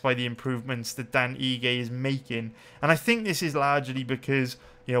impressed by the improvements that Dan Ige is making, and I think this is largely because,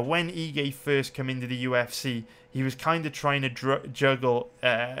 you know, when Ige first came into the UFC, he was kind of trying to juggle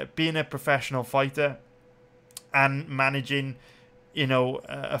being a professional fighter and managing, you know,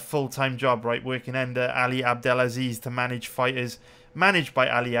 a full-time job, right, working under Ali Abdelaziz to manage fighters managed by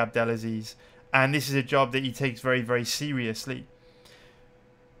Ali Abdelaziz, and this is a job that he takes very seriously.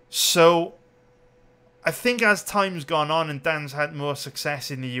 So I think as time's gone on and Dan's had more success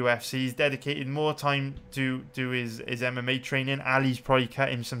in the UFC, he's dedicated more time to his MMA training. Ali's probably cut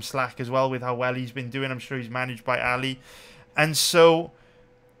him some slack as well with how well he's been doing. I'm sure he's managed by Ali. And so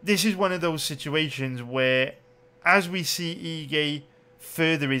this is one of those situations where, as we see Ige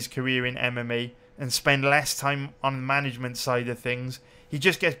further his career in MMA and spend less time on the management side of things, he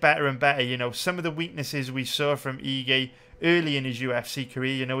just gets better and better. You know, some of the weaknesses we saw from Ige early in his UFC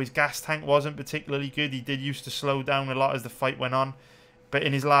career, you know, his gas tank wasn't particularly good. He did used to slow down a lot as the fight went on. But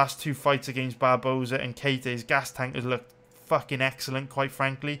in his last two fights against Barboza and Kape, his gas tank has looked fucking excellent, quite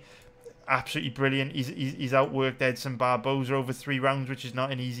frankly. Absolutely brilliant. He's outworked Edson Barboza over 3 rounds, which is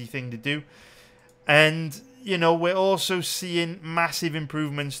not an easy thing to do. And, you know, we're also seeing massive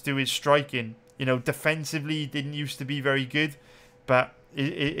improvements to his striking. You know, defensively, he didn't used to be very good, but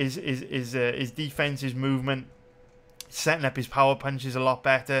his defense, his movement, setting up his power punches a lot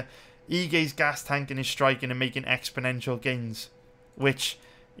better. Ige's gas tank and his striking are making exponential gains, which,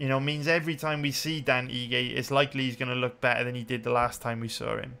 you know, means every time we see Dan Ige, it's likely he's going to look better than he did the last time we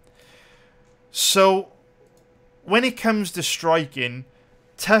saw him. So when it comes to striking,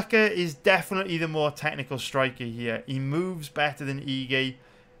 Tucker is definitely the more technical striker here. He moves better than Ige.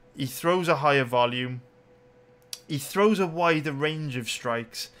 He throws a higher volume. He throws a wider range of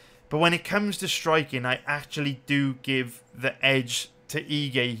strikes. But when it comes to striking, I actually do give the edge to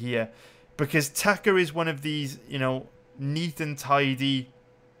Ige here. Because Tucker is one of these, you know, neat and tidy,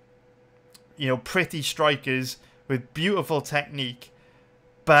 you know, pretty strikers with beautiful technique.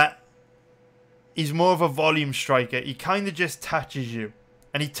 But he's more of a volume striker. He kind of just touches you.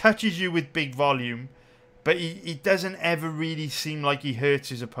 And he touches you with big volume. But he doesn't ever really seem like he hurts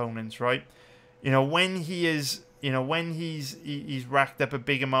his opponents, right? You know, when he is... You know, when he's racked up a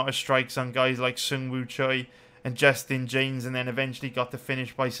big amount of strikes on guys like Sung Woo Choi and Justin James, and then eventually got the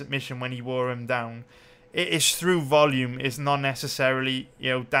finish by submission when he wore him down. It is through volume. It's not necessarily,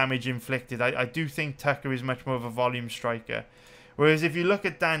 damage inflicted. I do think Tucker is much more of a volume striker. Whereas if you look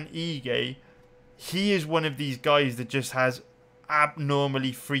at Dan Ige, he is one of these guys that just has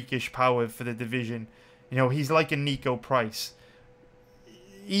abnormally freakish power for the division. He's like a Nico Price.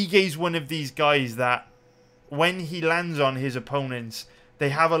 Ige's one of these guys that when he lands on his opponents, they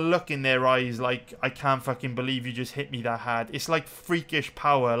have a look in their eyes like, I can't fucking believe you just hit me that hard. It's like freakish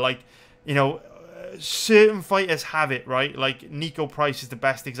power. Like, certain fighters have it, right? Like Nico Price is the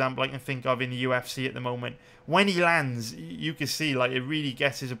best example I can think of in the UFC at the moment. When he lands, you can see like it really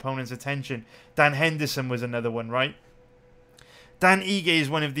gets his opponent's attention. Dan Henderson was another one, right? Dan Ige is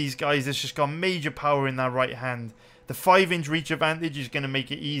one of these guys that's just got major power in that right hand. The 5-inch reach advantage is going to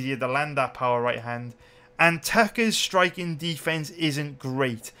make it easier to land that power right hand. And Tucker's striking defense isn't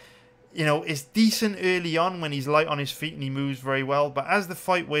great. It's decent early on when he's light on his feet and he moves very well. But as the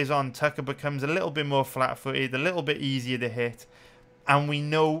fight wears on, Tucker becomes a little bit more flat-footed, a little bit easier to hit. And we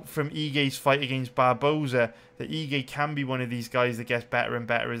know from Ige's fight against Barboza that Ige can be one of these guys that gets better and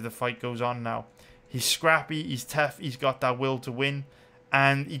better as the fight goes on now. He's scrappy, he's tough, he's got that will to win.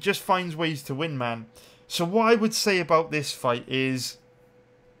 And he just finds ways to win, man. So what I would say about this fight is...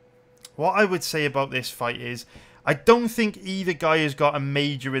 I don't think either guy has got a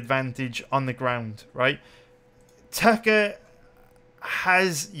major advantage on the ground, right? Tucker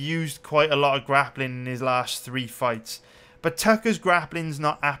has used quite a lot of grappling in his last 3 fights. But Tucker's grappling's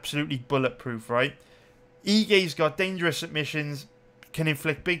not absolutely bulletproof, right? Ige's got dangerous submissions, can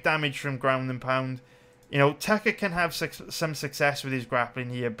inflict big damage from ground and pound. Tucker can have some success with his grappling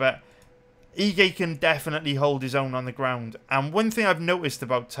here, but Ige can definitely hold his own on the ground. And one thing I've noticed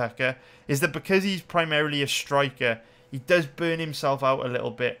about Tucker is that because he's primarily a striker, he does burn himself out a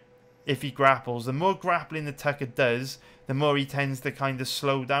little bit if he grapples. The more grappling that Tucker does, the more he tends to kind of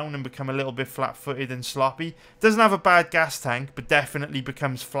slow down and become a little bit flat-footed and sloppy. Doesn't have a bad gas tank, but definitely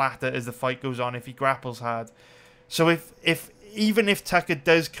becomes flatter as the fight goes on if he grapples hard. So even if Tucker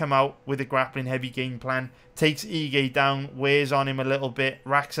does come out with a grappling heavy game plan, takes Ige down, wears on him a little bit,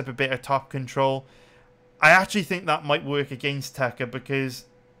 racks up a bit of top control, I actually think that might work against Tucker because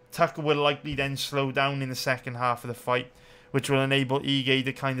Tucker will likely then slow down in the second half of the fight, which will enable Ige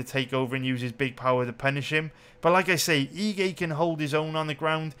to kind of take over and use his big power to punish him. But like I say, Ige can hold his own on the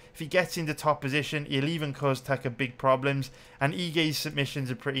ground. If he gets into top position, he'll even cause Tucker big problems. And Ige's submissions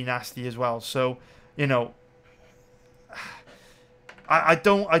are pretty nasty as well. So, I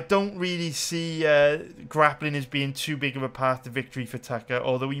don't really see grappling as being too big of a path to victory for Tucker,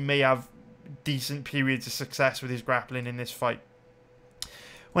 although he may have decent periods of success with his grappling in this fight.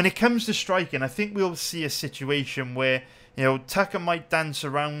 When it comes to striking, I think we'll see a situation where Tucker might dance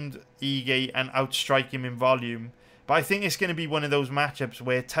around Ige and outstrike him in volume, but I think it's going to be one of those matchups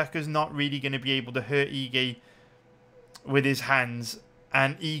where Tucker's not really going to be able to hurt Ige with his hands,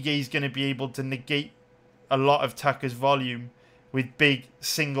 and Ige's going to be able to negate a lot of Tucker's volume with big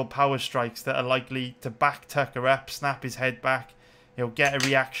single power strikes that are likely to back Tucker up, snap his head back, get a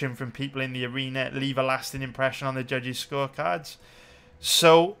reaction from people in the arena, leave a lasting impression on the judges' scorecards.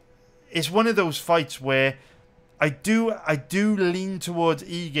 So it's one of those fights where I do lean towards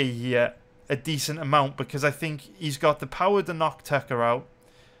Ige here a decent amount because I think he's got the power to knock Tucker out.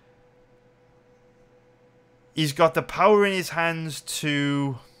 He's got the power in his hands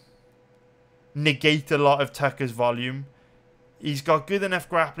to negate a lot of Tucker's volume. He's got good enough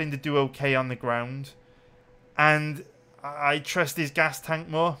grappling to do okay on the ground. And I trust his gas tank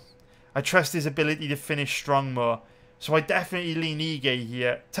more. I trust his ability to finish strong more. So I definitely lean Ige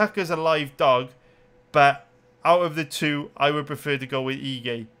here. Tucker's a live dog, but out of the two, I would prefer to go with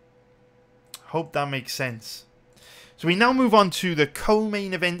Ige. Hope that makes sense. So we now move on to the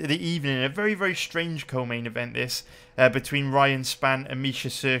co-main event of the evening. A very, very strange co-main event this, between Ryan Spann and Misha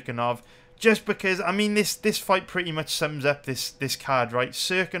Cirkunov. Just because, I mean, this fight pretty much sums up this card, right?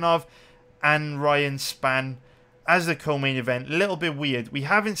 Cirkunov and Ryan Spann as the co-main event. A little bit weird. We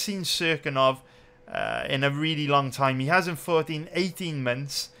haven't seen Cirkunov in a really long time. He hasn't fought in 18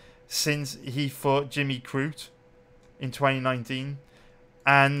 months since he fought Jimmy Crute in 2019.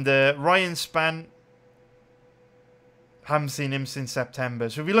 And Ryan Spann, haven't seen him since September.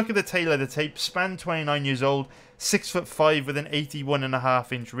 So if we look at the tail of the tape, Spann, 29 years old, 6'5" with an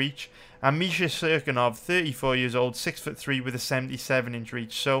 81.5-inch reach. And Misha Cirkunov, 34 years old, 6'3" with a 77-inch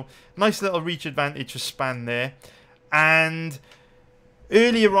reach. So nice little reach advantage for Spann there. And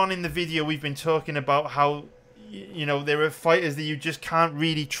earlier on in the video, we've been talking about how, there are fighters that you just can't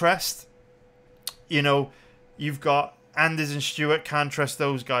really trust. You've got Anders and Stewart, can't trust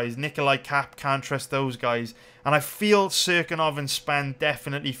those guys. Nicolau, Kape, can't trust those guys. And I feel Cirkunov and Spann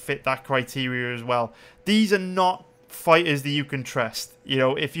definitely fit that criteria as well. These are not fighters that you can trust. You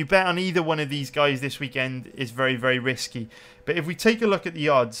know, if you bet on either one of these guys this weekend, it's very, very risky. But if we take a look at the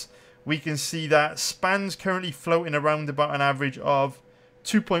odds, we can see that Spann's currently floating around about an average of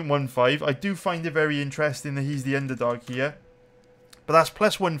 2.15. I do find it very interesting that he's the underdog here. But that's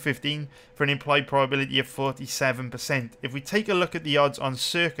plus 115 for an implied probability of 47%. If we take a look at the odds on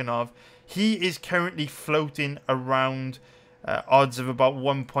Cirkunov, he is currently floating around odds of about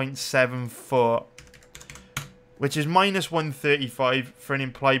 1.74, which is minus 135 for an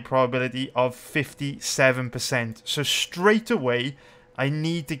implied probability of 57%. So straight away, I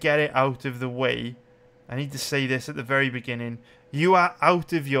need to get it out of the way. I need to say this at the very beginning. You are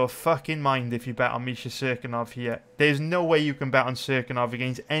out of your fucking mind if you bet on Misha Cirkunov here. There's no way you can bet on Cirkunov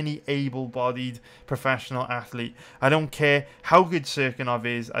against any able-bodied professional athlete. I don't care how good Cirkunov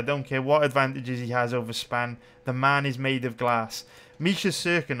is. I don't care what advantages he has over Spann. The man is made of glass. Misha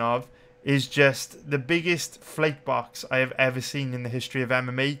Cirkunov is just the biggest flake box I have ever seen in the history of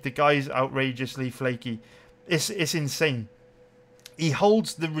MMA. The guy's outrageously flaky. It's insane. He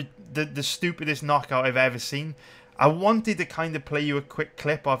holds the stupidest knockout I've ever seen. I wanted to kind of play you a quick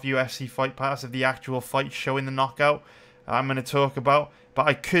clip off UFC Fight Pass of the actual fight showing the knockout I'm going to talk about, but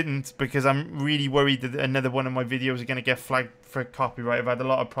I couldn't because I'm really worried that another one of my videos are going to get flagged for copyright. I've had a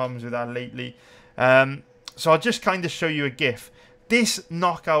lot of problems with that lately. So I'll just kind of show you a GIF. This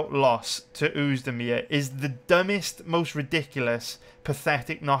knockout loss to Oezdemir is the dumbest, most ridiculous,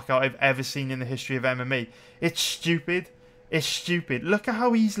 pathetic knockout I've ever seen in the history of MMA. It's stupid. It's stupid. Look at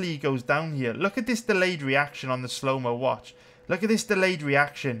how easily he goes down here. Look at this delayed reaction on the slow-mo watch. Look at this delayed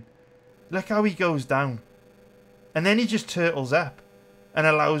reaction. Look how he goes down. And then he just turtles up and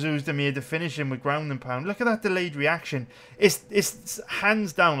allows Oezdemir to finish him with ground and pound. Look at that delayed reaction. It's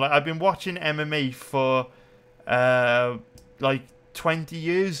hands down. Like, I've been watching MMA for like 20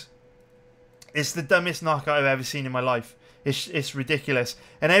 years. It's the dumbest knockout I've ever seen in my life. It's ridiculous.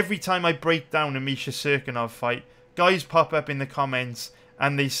 And every time I break down a Misha Cirkunov fight, guys pop up in the comments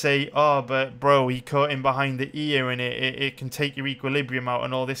and they say, oh, but bro, he caught him behind the ear and it can take your equilibrium out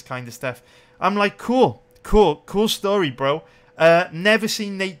and all this kind of stuff. I'm like, cool story, bro. Never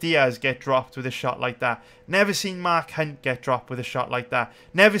seen Nate Diaz get dropped with a shot like that. Never seen Mark Hunt get dropped with a shot like that.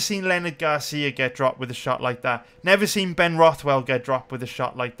 Never seen Leonard Garcia get dropped with a shot like that. Never seen Ben Rothwell get dropped with a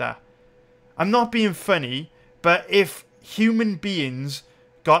shot like that. I'm not being funny, but if human beings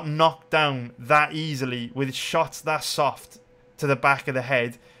got knocked down that easily with shots that soft to the back of the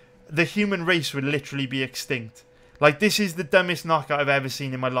head, the human race would literally be extinct. Like, this is the dumbest knockout I've ever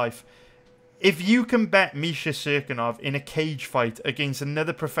seen in my life. If you can bet Misha Cirkunov in a cage fight against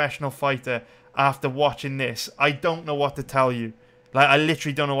another professional fighter after watching this, I don't know what to tell you. Like, I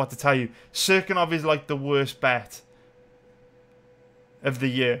literally don't know what to tell you. Cirkunov is like the worst bet of the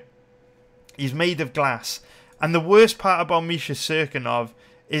year. He's made of glass. And the worst part about Misha Cirkunov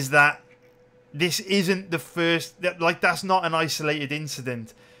is that this isn't the first, like, that's not an isolated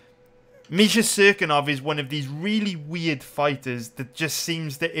incident. Misha Cirkunov is one of these really weird fighters that just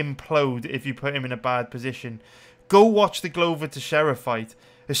seems to implode if you put him in a bad position. Go watch the Glover Teixeira fight.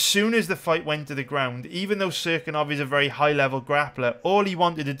 As soon as the fight went to the ground, even though Cirkunov is a very high-level grappler, all he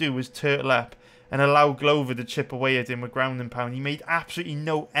wanted to do was turtle up and allow Glover to chip away at him with ground and pound. He made absolutely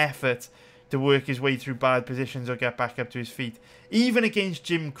no effort to work his way through bad positions or get back up to his feet. Even against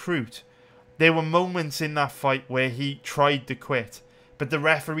Jim Crute, there were moments in that fight where he tried to quit, but the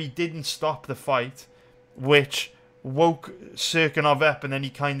referee didn't stop the fight, which woke Cirkunov up, and then he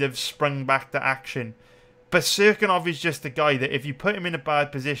kind of sprung back to action. But Cirkunov is just a guy that if you put him in a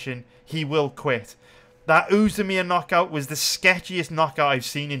bad position, he will quit. That Oezdemir knockout was the sketchiest knockout I've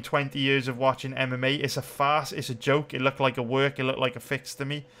seen in 20 years of watching MMA. It's a farce, it's a joke, it looked like a work, it looked like a fix to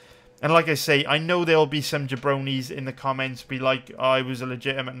me. And like I say, I know there'll be some jabronis in the comments be like, oh, it was a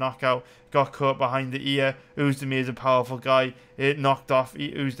legitimate knockout, got caught behind the ear, Oezdemir's a powerful guy, it knocked off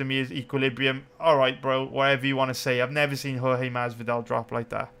Oezdemir's equilibrium. Alright, bro, whatever you want to say. I've never seen Jorge Masvidal drop like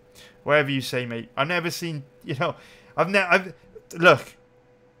that. Whatever you say, mate. I've never seen, you know, look,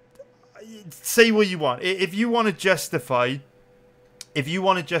 say what you want. If you want to justify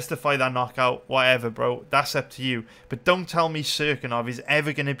that knockout, whatever, bro, that's up to you. But don't tell me Cirkunov is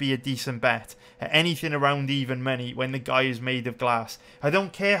ever going to be a decent bet at anything around even money when the guy is made of glass. I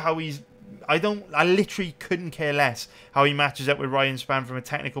don't care how he's... I literally couldn't care less how he matches up with Ryan Spann from a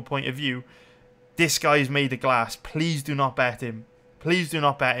technical point of view. This guy is made of glass. Please do not bet him. Please do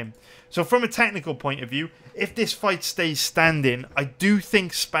not bet him. So from a technical point of view, if this fight stays standing, I do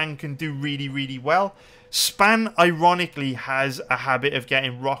think Spann can do really, really well. Spann, ironically, has a habit of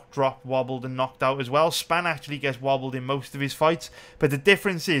getting rock, dropped, wobbled and knocked out as well. Spann actually gets wobbled in most of his fights, but the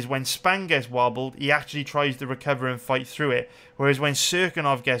difference is when Spann gets wobbled, he actually tries to recover and fight through it, whereas when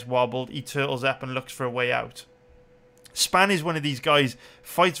Cirkunov gets wobbled, he turtles up and looks for a way out. Spann is one of these guys,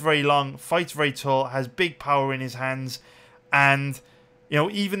 fights very long, fights very tall, has big power in his hands, and you know,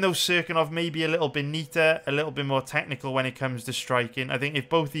 even though Cirkunov may be a little bit neater, a little bit more technical when it comes to striking, I think if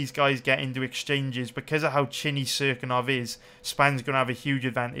both these guys get into exchanges, because of how chinny Cirkunov is, Spann's going to have a huge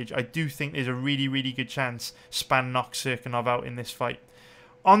advantage. I do think there's a really, really good chance Spann knocks Cirkunov out in this fight.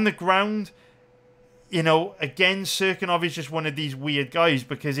 On the ground, you know, again, Cirkunov is just one of these weird guys,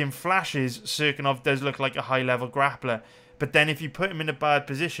 because in flashes, Cirkunov does look like a high-level grappler. But then if you put him in a bad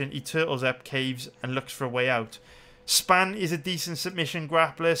position, he turtles up, caves, and looks for a way out. Spann is a decent submission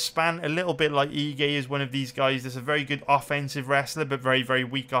grappler. Spann, a little bit like Ige, is one of these guys that's a very good offensive wrestler, but very, very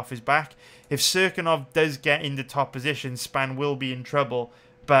weak off his back. If Cirkunov does get into top position, Spann will be in trouble.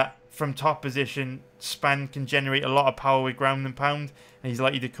 But from top position, Spann can generate a lot of power with ground and pound, and he's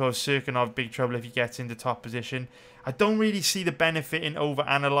likely to cause Cirkunov big trouble if he gets into top position. I don't really see the benefit in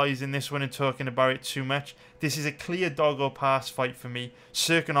over-analysing this one and talking about it too much. This is a clear dog or pass fight for me.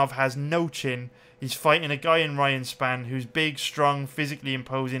 Cirkunov has no chin. He's fighting a guy in Ryan Spann who's big, strong, physically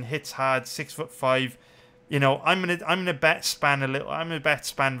imposing, hits hard, 6'5". You know, I'm gonna bet Spann a little. I'm gonna bet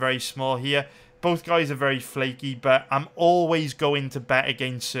Spann very small here. Both guys are very flaky, but I'm always going to bet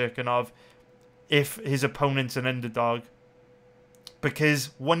against Cirkunov if his opponent's an underdog,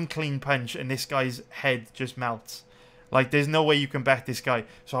 because one clean punch and this guy's head just melts. Like, there's no way you can bet this guy.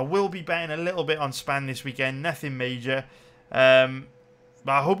 So I will be betting a little bit on Spann this weekend. Nothing major. But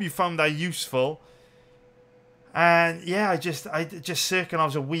I hope you found that useful. And yeah, I just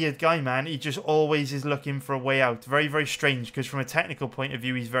Cirkunov's a weird guy, man. He just always is looking for a way out. Very, very strange, because from a technical point of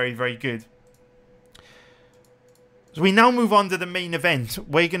view, he's very, very good. So we now move on to the main event.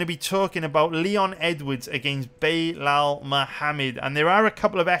 We're going to be talking about Leon Edwards against Belal Muhammad. And there are a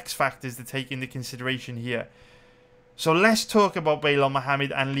couple of X factors to take into consideration here. So let's talk about Belal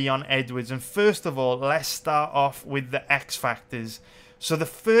Muhammad and Leon Edwards. And first of all, let's start off with the X factors. So the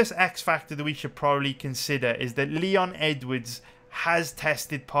first X factor that we should probably consider is that Leon Edwards has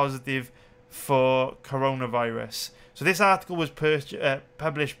tested positive for coronavirus. So this article was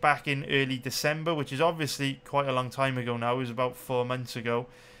published back in early December, which is obviously quite a long time ago now. It was about 4 months ago.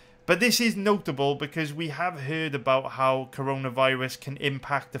 But this is notable because we have heard about how coronavirus can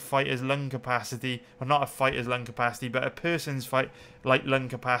impact a fighter's lung capacity, or not a fighter's lung capacity, but a person's lung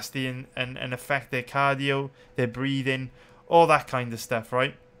capacity, and affect their cardio, their breathing, all that kind of stuff,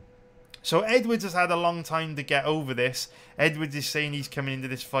 right? So Edwards has had a long time to get over this. Edwards is saying he's coming into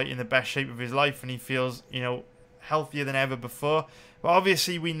this fight in the best shape of his life, and he feels, you know, healthier than ever before. But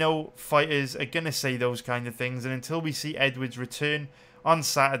obviously we know fighters are going to say those kind of things, and until we see Edwards return on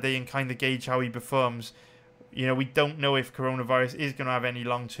Saturday and kind of gauge how he performs, you know, we don't know if coronavirus is going to have any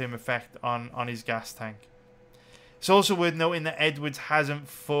long-term effect on his gas tank. It's also worth noting that Edwards hasn't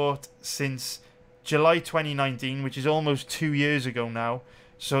fought since July 2019, which is almost 2 years ago now,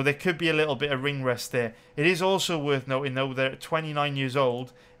 so there could be a little bit of ring rust there. It is also worth noting, though, that at 29 years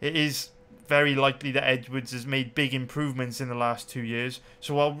old, it is very likely that Edwards has made big improvements in the last 2 years.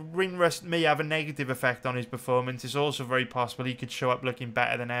 So while ring rust may have a negative effect on his performance, it's also very possible he could show up looking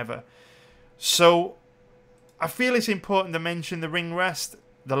better than ever. So I feel it's important to mention the ring rust,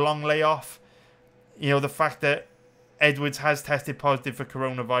 the long layoff, you know, the fact that Edwards has tested positive for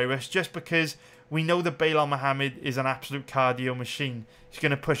coronavirus, just because we know that Belal Muhammad is an absolute cardio machine. He's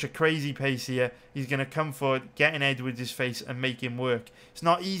going to push a crazy pace here. He's going to come forward, get in Edwards' face and make him work. It's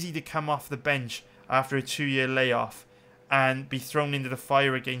not easy to come off the bench after a 2-year layoff and be thrown into the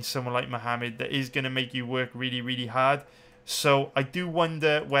fire against someone like Muhammad that is going to make you work really, really hard. So I do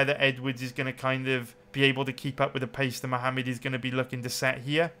wonder whether Edwards is going to kind of be able to keep up with the pace that Muhammad is going to be looking to set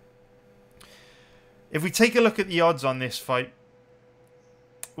here. If we take a look at the odds on this fight,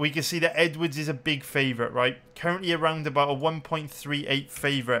 we can see that Edwards is a big favourite, right? Currently around about a 1.38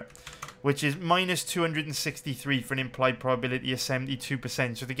 favourite, which is minus 263 for an implied probability of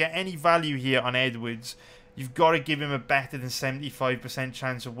 72%. So to get any value here on Edwards, you've got to give him a better than 75%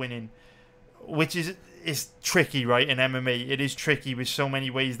 chance of winning, which is tricky, right, in MMA. It is tricky with so many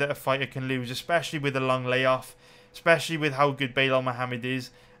ways that a fighter can lose, especially with a long layoff, especially with how good Belal Muhammad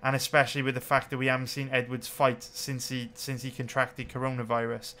is, and especially with the fact that we haven't seen Edwards fight since he contracted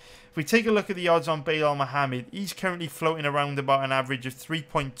coronavirus. If we take a look at the odds on Belal Muhammad, he's currently floating around about an average of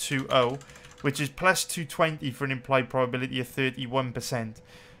 3.20, which is plus 220 for an implied probability of 31%.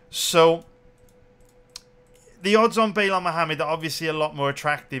 So the odds on Belal Muhammad are obviously a lot more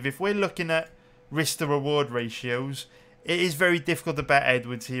attractive. If we're looking at risk to reward ratios, it is very difficult to bet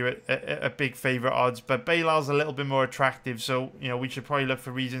Edwards here at a big favourite odds. But Belal's a little bit more attractive, so we should probably look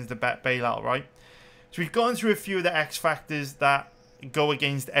for reasons to bet Belal, right? So we've gone through a few of the X factors that go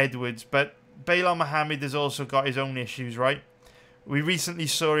against Edwards, but Belal Muhammad has also got his own issues, right? We recently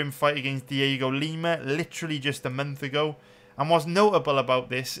saw him fight against Diego Lima literally just a month ago. And what's notable about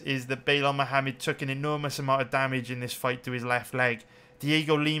this is that Belal Muhammad took an enormous amount of damage in this fight to his left leg.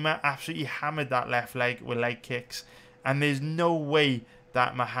 Diego Lima absolutely hammered that left leg with leg kicks. And there's no way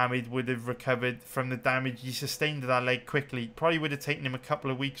that Muhammad would have recovered from the damage he sustained to that leg quickly. Probably would have taken him a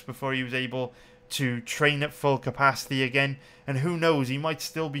couple of weeks before he was able to train at full capacity again. And who knows, he might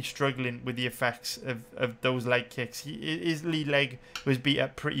still be struggling with the effects of those leg kicks. His lead leg was beat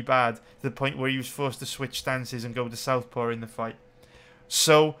up pretty bad to the point where he was forced to switch stances and go to southpaw in the fight.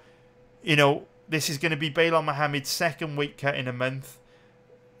 So, this is going to be Belal Muhammad's second weight cut in a month.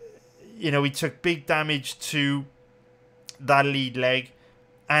 He took big damage to that lead leg.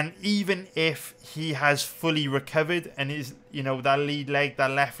 And even if he has fully recovered and is, that lead leg,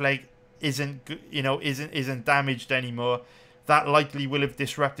 that left leg, isn't damaged anymore, that likely will have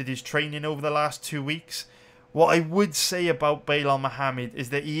disrupted his training over the last 2 weeks. What I would say about Belal Muhammad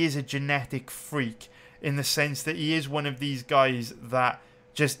is that he is a genetic freak, in the sense that he is one of these guys that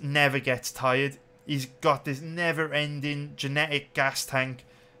just never gets tired. He's got this never-ending genetic gas tank,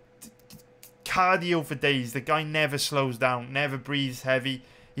 cardio for days. The guy never slows down, never breathes heavy.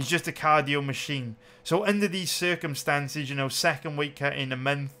 He's just a cardio machine. So under these circumstances, second weight cut in a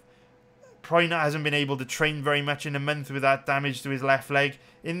month, probably hasn't been able to train very much in a month with that damage to his left leg.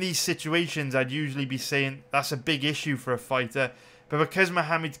 In these situations, I'd usually be saying that's a big issue for a fighter. But because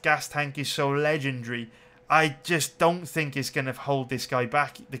Muhammad's gas tank is so legendary, I just don't think it's going to hold this guy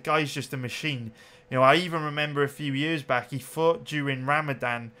back. The guy's just a machine. I even remember a few years back, he fought during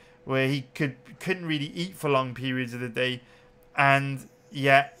Ramadan, where he couldn't really eat for long periods of the day. And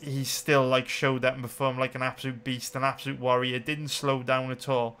yet, he still showed up and performed like an absolute beast, an absolute warrior. Didn't slow down at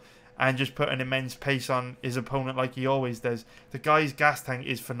all. And just put an immense pace on his opponent like he always does. The guy's gas tank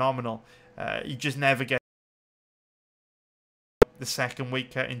is phenomenal. He just never gets the second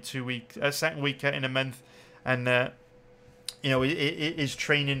weight cut in 2 weeks, second weight cut in a month, and his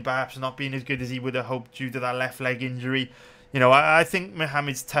training perhaps not being as good as he would have hoped due to that left leg injury. I think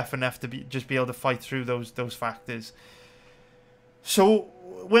Muhammad's tough enough to be able to fight through those factors. So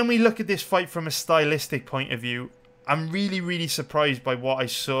when we look at this fight from a stylistic point of view, I'm really, really surprised by what I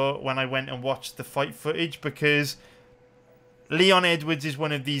saw when I went and watched the fight footage, because Leon Edwards is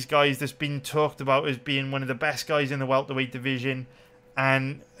one of these guys that's been talked about as being one of the best guys in the welterweight division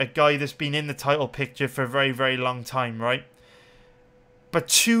and a guy that's been in the title picture for a very, very long time, right? But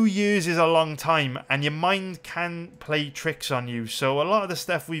 2 years is a long time, and your mind can play tricks on you. So a lot of the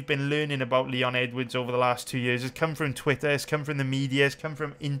stuff we've been learning about Leon Edwards over the last 2 years has come from Twitter, it's come from the media, it's come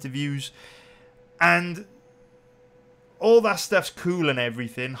from interviews, and all that stuff's cool and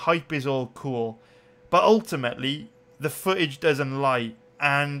everything. Hype is all cool. But ultimately, the footage doesn't lie.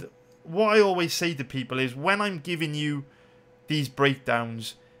 And what I always say to people is, when I'm giving you these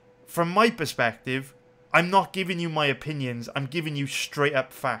breakdowns, from my perspective, I'm not giving you my opinions. I'm giving you straight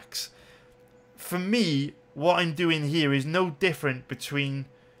up facts. For me, what I'm doing here is no different between,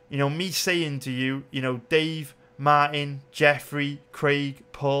 me saying to you, Dave, Martin, Jeffrey, Craig,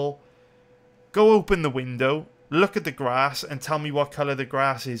 Paul, go open the window, look at the grass and tell me what colour the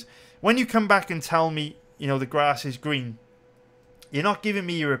grass is. When you come back and tell me, the grass is green, you're not giving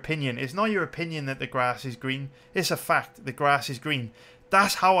me your opinion. It's not your opinion that the grass is green. It's a fact. The grass is green.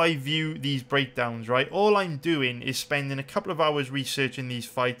 That's how I view these breakdowns, right? All I'm doing is spending a couple of hours researching these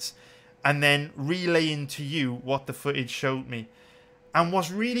fights and then relaying to you what the footage showed me. And what's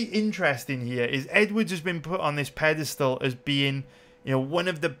really interesting here is Edwards has been put on this pedestal as being, one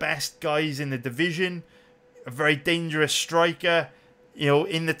of the best guys in the division, a very dangerous striker,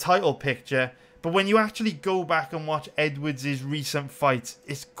 in the title picture. But when you actually go back and watch Edwards' recent fights,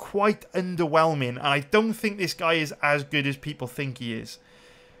 it's quite underwhelming. And I don't think this guy is as good as people think he is.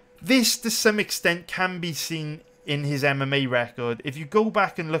 This, to some extent, can be seen in his MMA record. If you go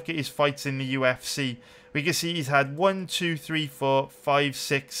back and look at his fights in the UFC, we can see he's had 1, 2, 3, 4, 5,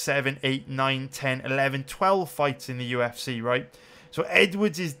 6, 7, 8, 9, 10, 11, 12 fights in the UFC, right? So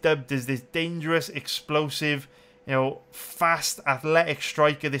Edwards is dubbed as this dangerous, explosive, fast, athletic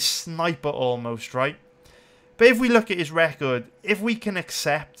striker, this sniper almost, right? But if we look at his record, if we can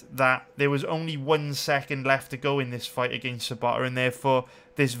accept that there was only 1 second left to go in this fight against Sabata, and therefore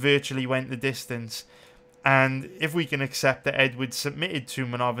this virtually went the distance, and if we can accept that Edwards submitted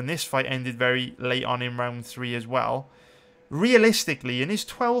Tumanov and this fight ended very late on in round 3 as well, realistically, in his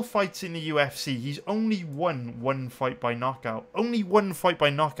 12 fights in the UFC, he's only won one fight by knockout. Only one fight by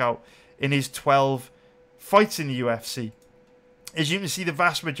knockout in his 12 fights in the UFC. As you can see, the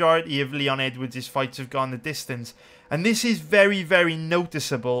vast majority of Leon Edwards' fights have gone the distance. And this is very, very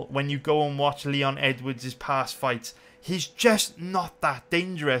noticeable when you go and watch Leon Edwards' past fights. He's just not that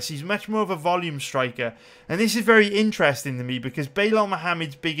dangerous. He's much more of a volume striker. And this is very interesting to me because Belal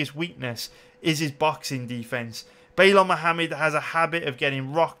Muhammad's biggest weakness is his boxing defense. Belal Muhammad has a habit of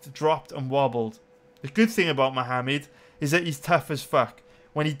getting rocked, dropped and wobbled. The good thing about Muhammad is that he's tough as fuck.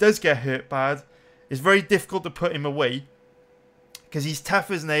 When he does get hurt bad, it's very difficult to put him away because he's tough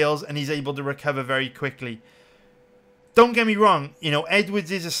as nails and he's able to recover very quickly. Don't get me wrong, you know,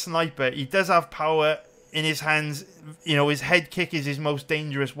 Edwards is a sniper. He does have power in his hands. You know, his head kick is his most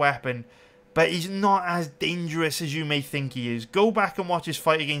dangerous weapon. But he's not as dangerous as you may think he is. Go back and watch his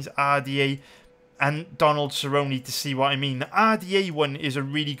fight against RDA and Donald Cerrone to see what I mean. The RDA one is a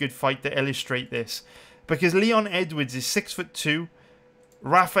really good fight to illustrate this. Because Leon Edwards is 6'2".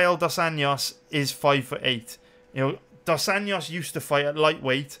 Rafael Dos Anjos is 5'8". You know, Dos Anjos used to fight at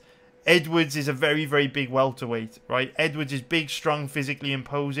lightweight. Edwards is a very, very big welterweight, right? Edwards is big, strong, physically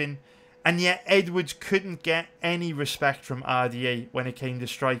imposing. And yet Edwards couldn't get any respect from RDA when it came to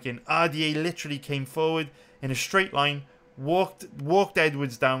striking. RDA literally came forward in a straight line, walked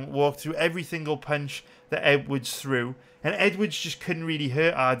Edwards down, walked through every single punch that Edwards threw. And Edwards just couldn't really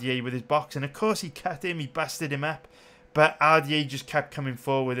hurt RDA with his boxing. Of course, he cut him, he busted him up. But RDA just kept coming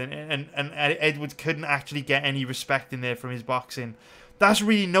forward and Edwards couldn't actually get any respect in there from his boxing. That's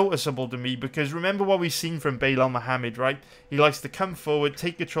really noticeable to me because remember what we've seen from Belal Muhammad, right? He likes to come forward,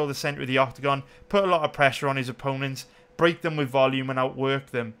 take control of the centre of the octagon, put a lot of pressure on his opponents, break them with volume and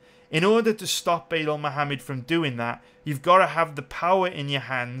outwork them. In order to stop Belal Muhammad from doing that, you've got to have the power in your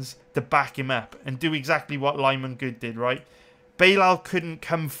hands to back him up and do exactly what Lyman Good did, right? Belal couldn't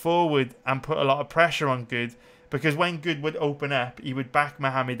come forward and put a lot of pressure on Good because when Good would open up, he would back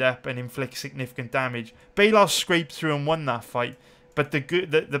Muhammad up and inflict significant damage. Belal scraped through and won that fight. But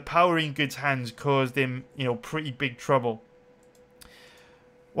the power in Good's hands caused him, you know, pretty big trouble.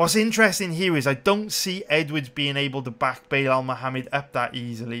 What's interesting here is I don't see Edwards being able to back Belal Muhammad up that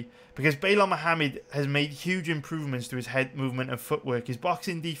easily because Belal Muhammad has made huge improvements to his head movement and footwork. His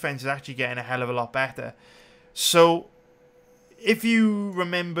boxing defense is actually getting a hell of a lot better. So if you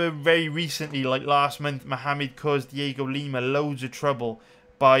remember very recently, like last month, Muhammad caused Diego Lima loads of trouble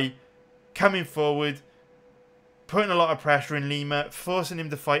by coming forward, putting a lot of pressure in Lima, forcing him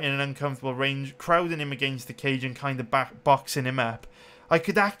to fight in an uncomfortable range, crowding him against the cage and kind of boxing him up. I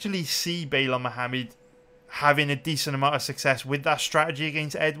could actually see Belal Muhammad having a decent amount of success with that strategy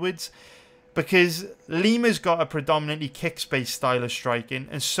against Edwards because Lima's got a predominantly kick-based style of striking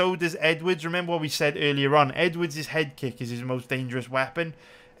and so does Edwards. Remember what we said earlier on, Edwards' head kick is his most dangerous weapon.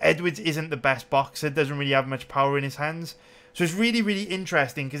 Edwards isn't the best boxer, doesn't really have much power in his hands. So it's really, really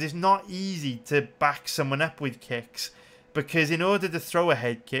interesting because it's not easy to back someone up with kicks because in order to throw a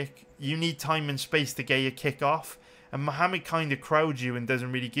head kick, you need time and space to get your kick off. And Muhammad kind of crowds you and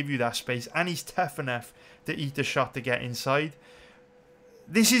doesn't really give you that space. And he's tough enough to eat a shot to get inside.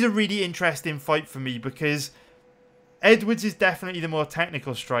 This is a really interesting fight for me because Edwards is definitely the more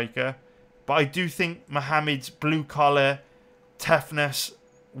technical striker. But I do think Muhammad's blue-collar toughness,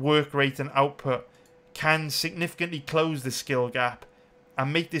 work rate and output can significantly close the skill gap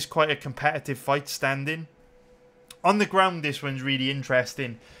and make this quite a competitive fight standing. On the ground, this one's really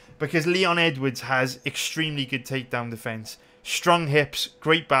interesting because Leon Edwards has extremely good takedown defense. Strong hips,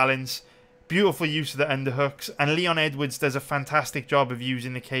 great balance, beautiful use of the underhooks, and Leon Edwards does a fantastic job of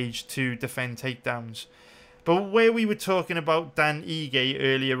using the cage to defend takedowns. But where we were talking about Dan Ige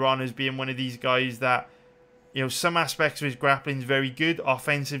earlier on as being one of these guys that, you know, some aspects of his grappling is very good,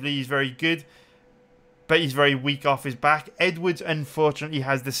 offensively he's very good, but he's very weak off his back. Edwards, unfortunately,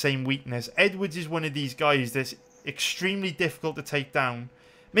 has the same weakness. Edwards is one of these guys that's extremely difficult to take down.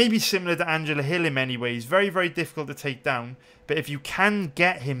 Maybe similar to Angela Hill in many ways. Very, very difficult to take down. But if you can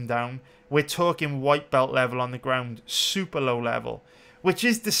get him down, we're talking white belt level on the ground. Super low level. Which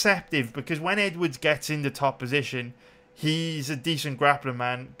is deceptive because when Edwards gets in the top position, he's a decent grappler,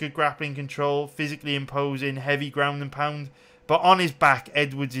 man. Good grappling control, physically imposing, heavy ground and pound. But on his back,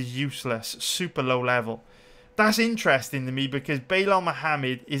 Edwards is useless. Super low level. That's interesting to me because Belal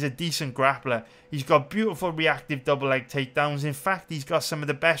Muhammad is a decent grappler. He's got beautiful reactive double leg takedowns. In fact, he's got some of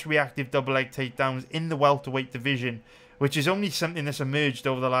the best reactive double leg takedowns in the welterweight division, which is only something that's emerged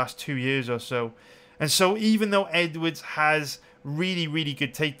over the last 2 years or so. And so even though Edwards has really, really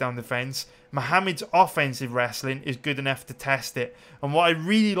good takedown defense, Muhammad's offensive wrestling is good enough to test it. And what I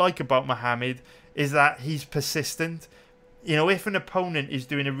really like about Muhammad is that he's persistent. you know, if an opponent is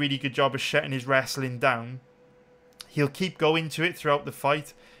doing a really good job of shutting his wrestling down, he'll keep going to it throughout the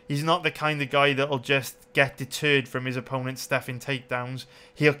fight. He's not the kind of guy that'll just get deterred from his opponent's stuffing takedowns.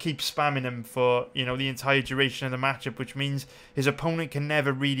 He'll keep spamming them for, you know, the entire duration of the matchup, which means his opponent can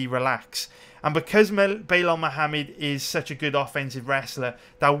never really relax. And because Belal Muhammad is such a good offensive wrestler,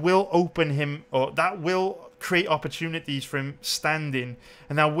 that will open him, or that will create opportunities for him standing,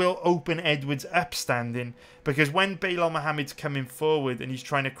 and that will open Edwards up standing, because when Belal Muhammad's coming forward and he's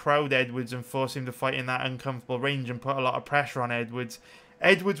trying to crowd Edwards and force him to fight in that uncomfortable range and put a lot of pressure on Edwards,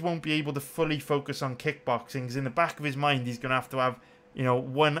 Edwards won't be able to fully focus on kickboxing, because in the back of his mind he's going to have, you know,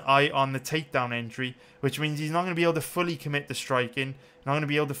 one eye on the takedown entry, which means he's not going to be able to fully commit to striking, not going to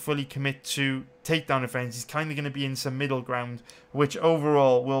be able to fully commit to takedown defense. He's kind of going to be in some middle ground, which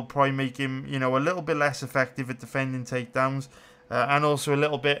overall will probably make him, you know, a little bit less effective at defending takedowns, and also a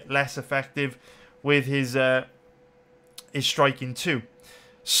little bit less effective with his striking too.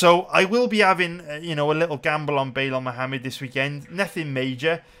 So I will be having, you know, a little gamble on Belal Muhammad this weekend. Nothing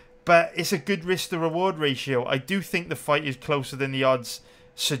major, but it's a good risk to reward ratio. I do think the fight is closer than the odds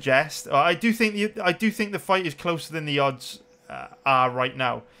suggest. I do think the fight is closer than the odds are right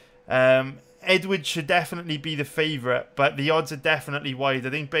now. Edwards should definitely be the favourite, but the odds are definitely wide.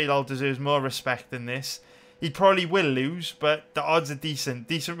 I think Belal deserves more respect than this. He probably will lose, but the odds are decent.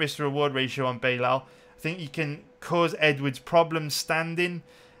 Decent risk to reward ratio on Belal. I think he can cause Edwards problems standing,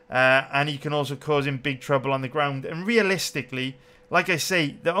 and he can also cause him big trouble on the ground. And realistically, like I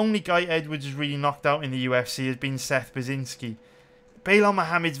say, the only guy Edwards has really knocked out in the UFC has been Seth Brzezinski. Belal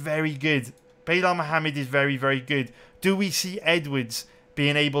Muhammad's very good. Belal Muhammad is very, very good. Do we see Edwards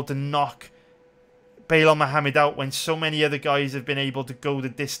being able to knock Belal Muhammad out when so many other guys have been able to go the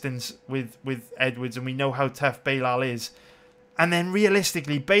distance with Edwards, and we know how tough Belal is? And then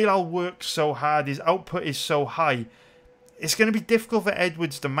realistically, Belal works so hard, his output is so high, it's going to be difficult for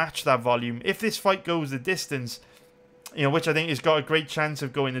Edwards to match that volume. If this fight goes the distance, you know, which I think has got a great chance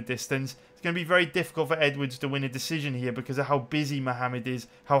of going the distance, it's going to be very difficult for Edwards to win a decision here because of how busy Muhammad is,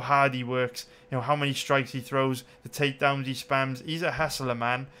 how hard he works, you know, how many strikes he throws, the takedowns he spams. He's a hustler,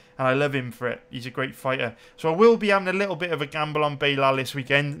 man, and I love him for it. He's a great fighter. So I will be having a little bit of a gamble on Belal this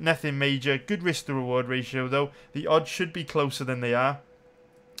weekend. Nothing major. Good risk to reward ratio, though. The odds should be closer than they are.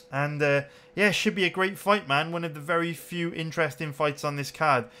 And, yeah, it should be a great fight, man. One of the very few interesting fights on this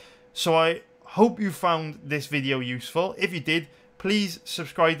card. So I hope you found this video useful. If you did, please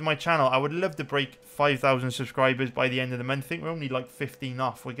subscribe to my channel. I would love to break 5,000 subscribers by the end of the month. I think we're only like 15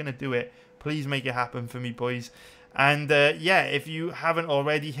 off. We're going to do it. Please make it happen for me, boys. And yeah, if you haven't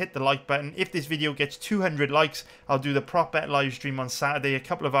already, hit the like button. If this video gets 200 likes, I'll do the prop bet live stream on Saturday, a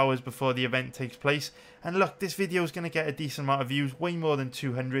couple of hours before the event takes place. And look, this video is going to get a decent amount of views, way more than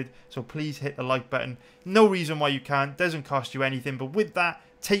 200. So please hit the like button. No reason why you can't. Doesn't cost you anything. But with that,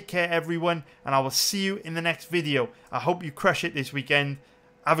 take care, everyone, and I will see you in the next video. I hope you crush it this weekend.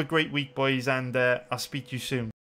 Have a great week, boys, and I'll speak to you soon.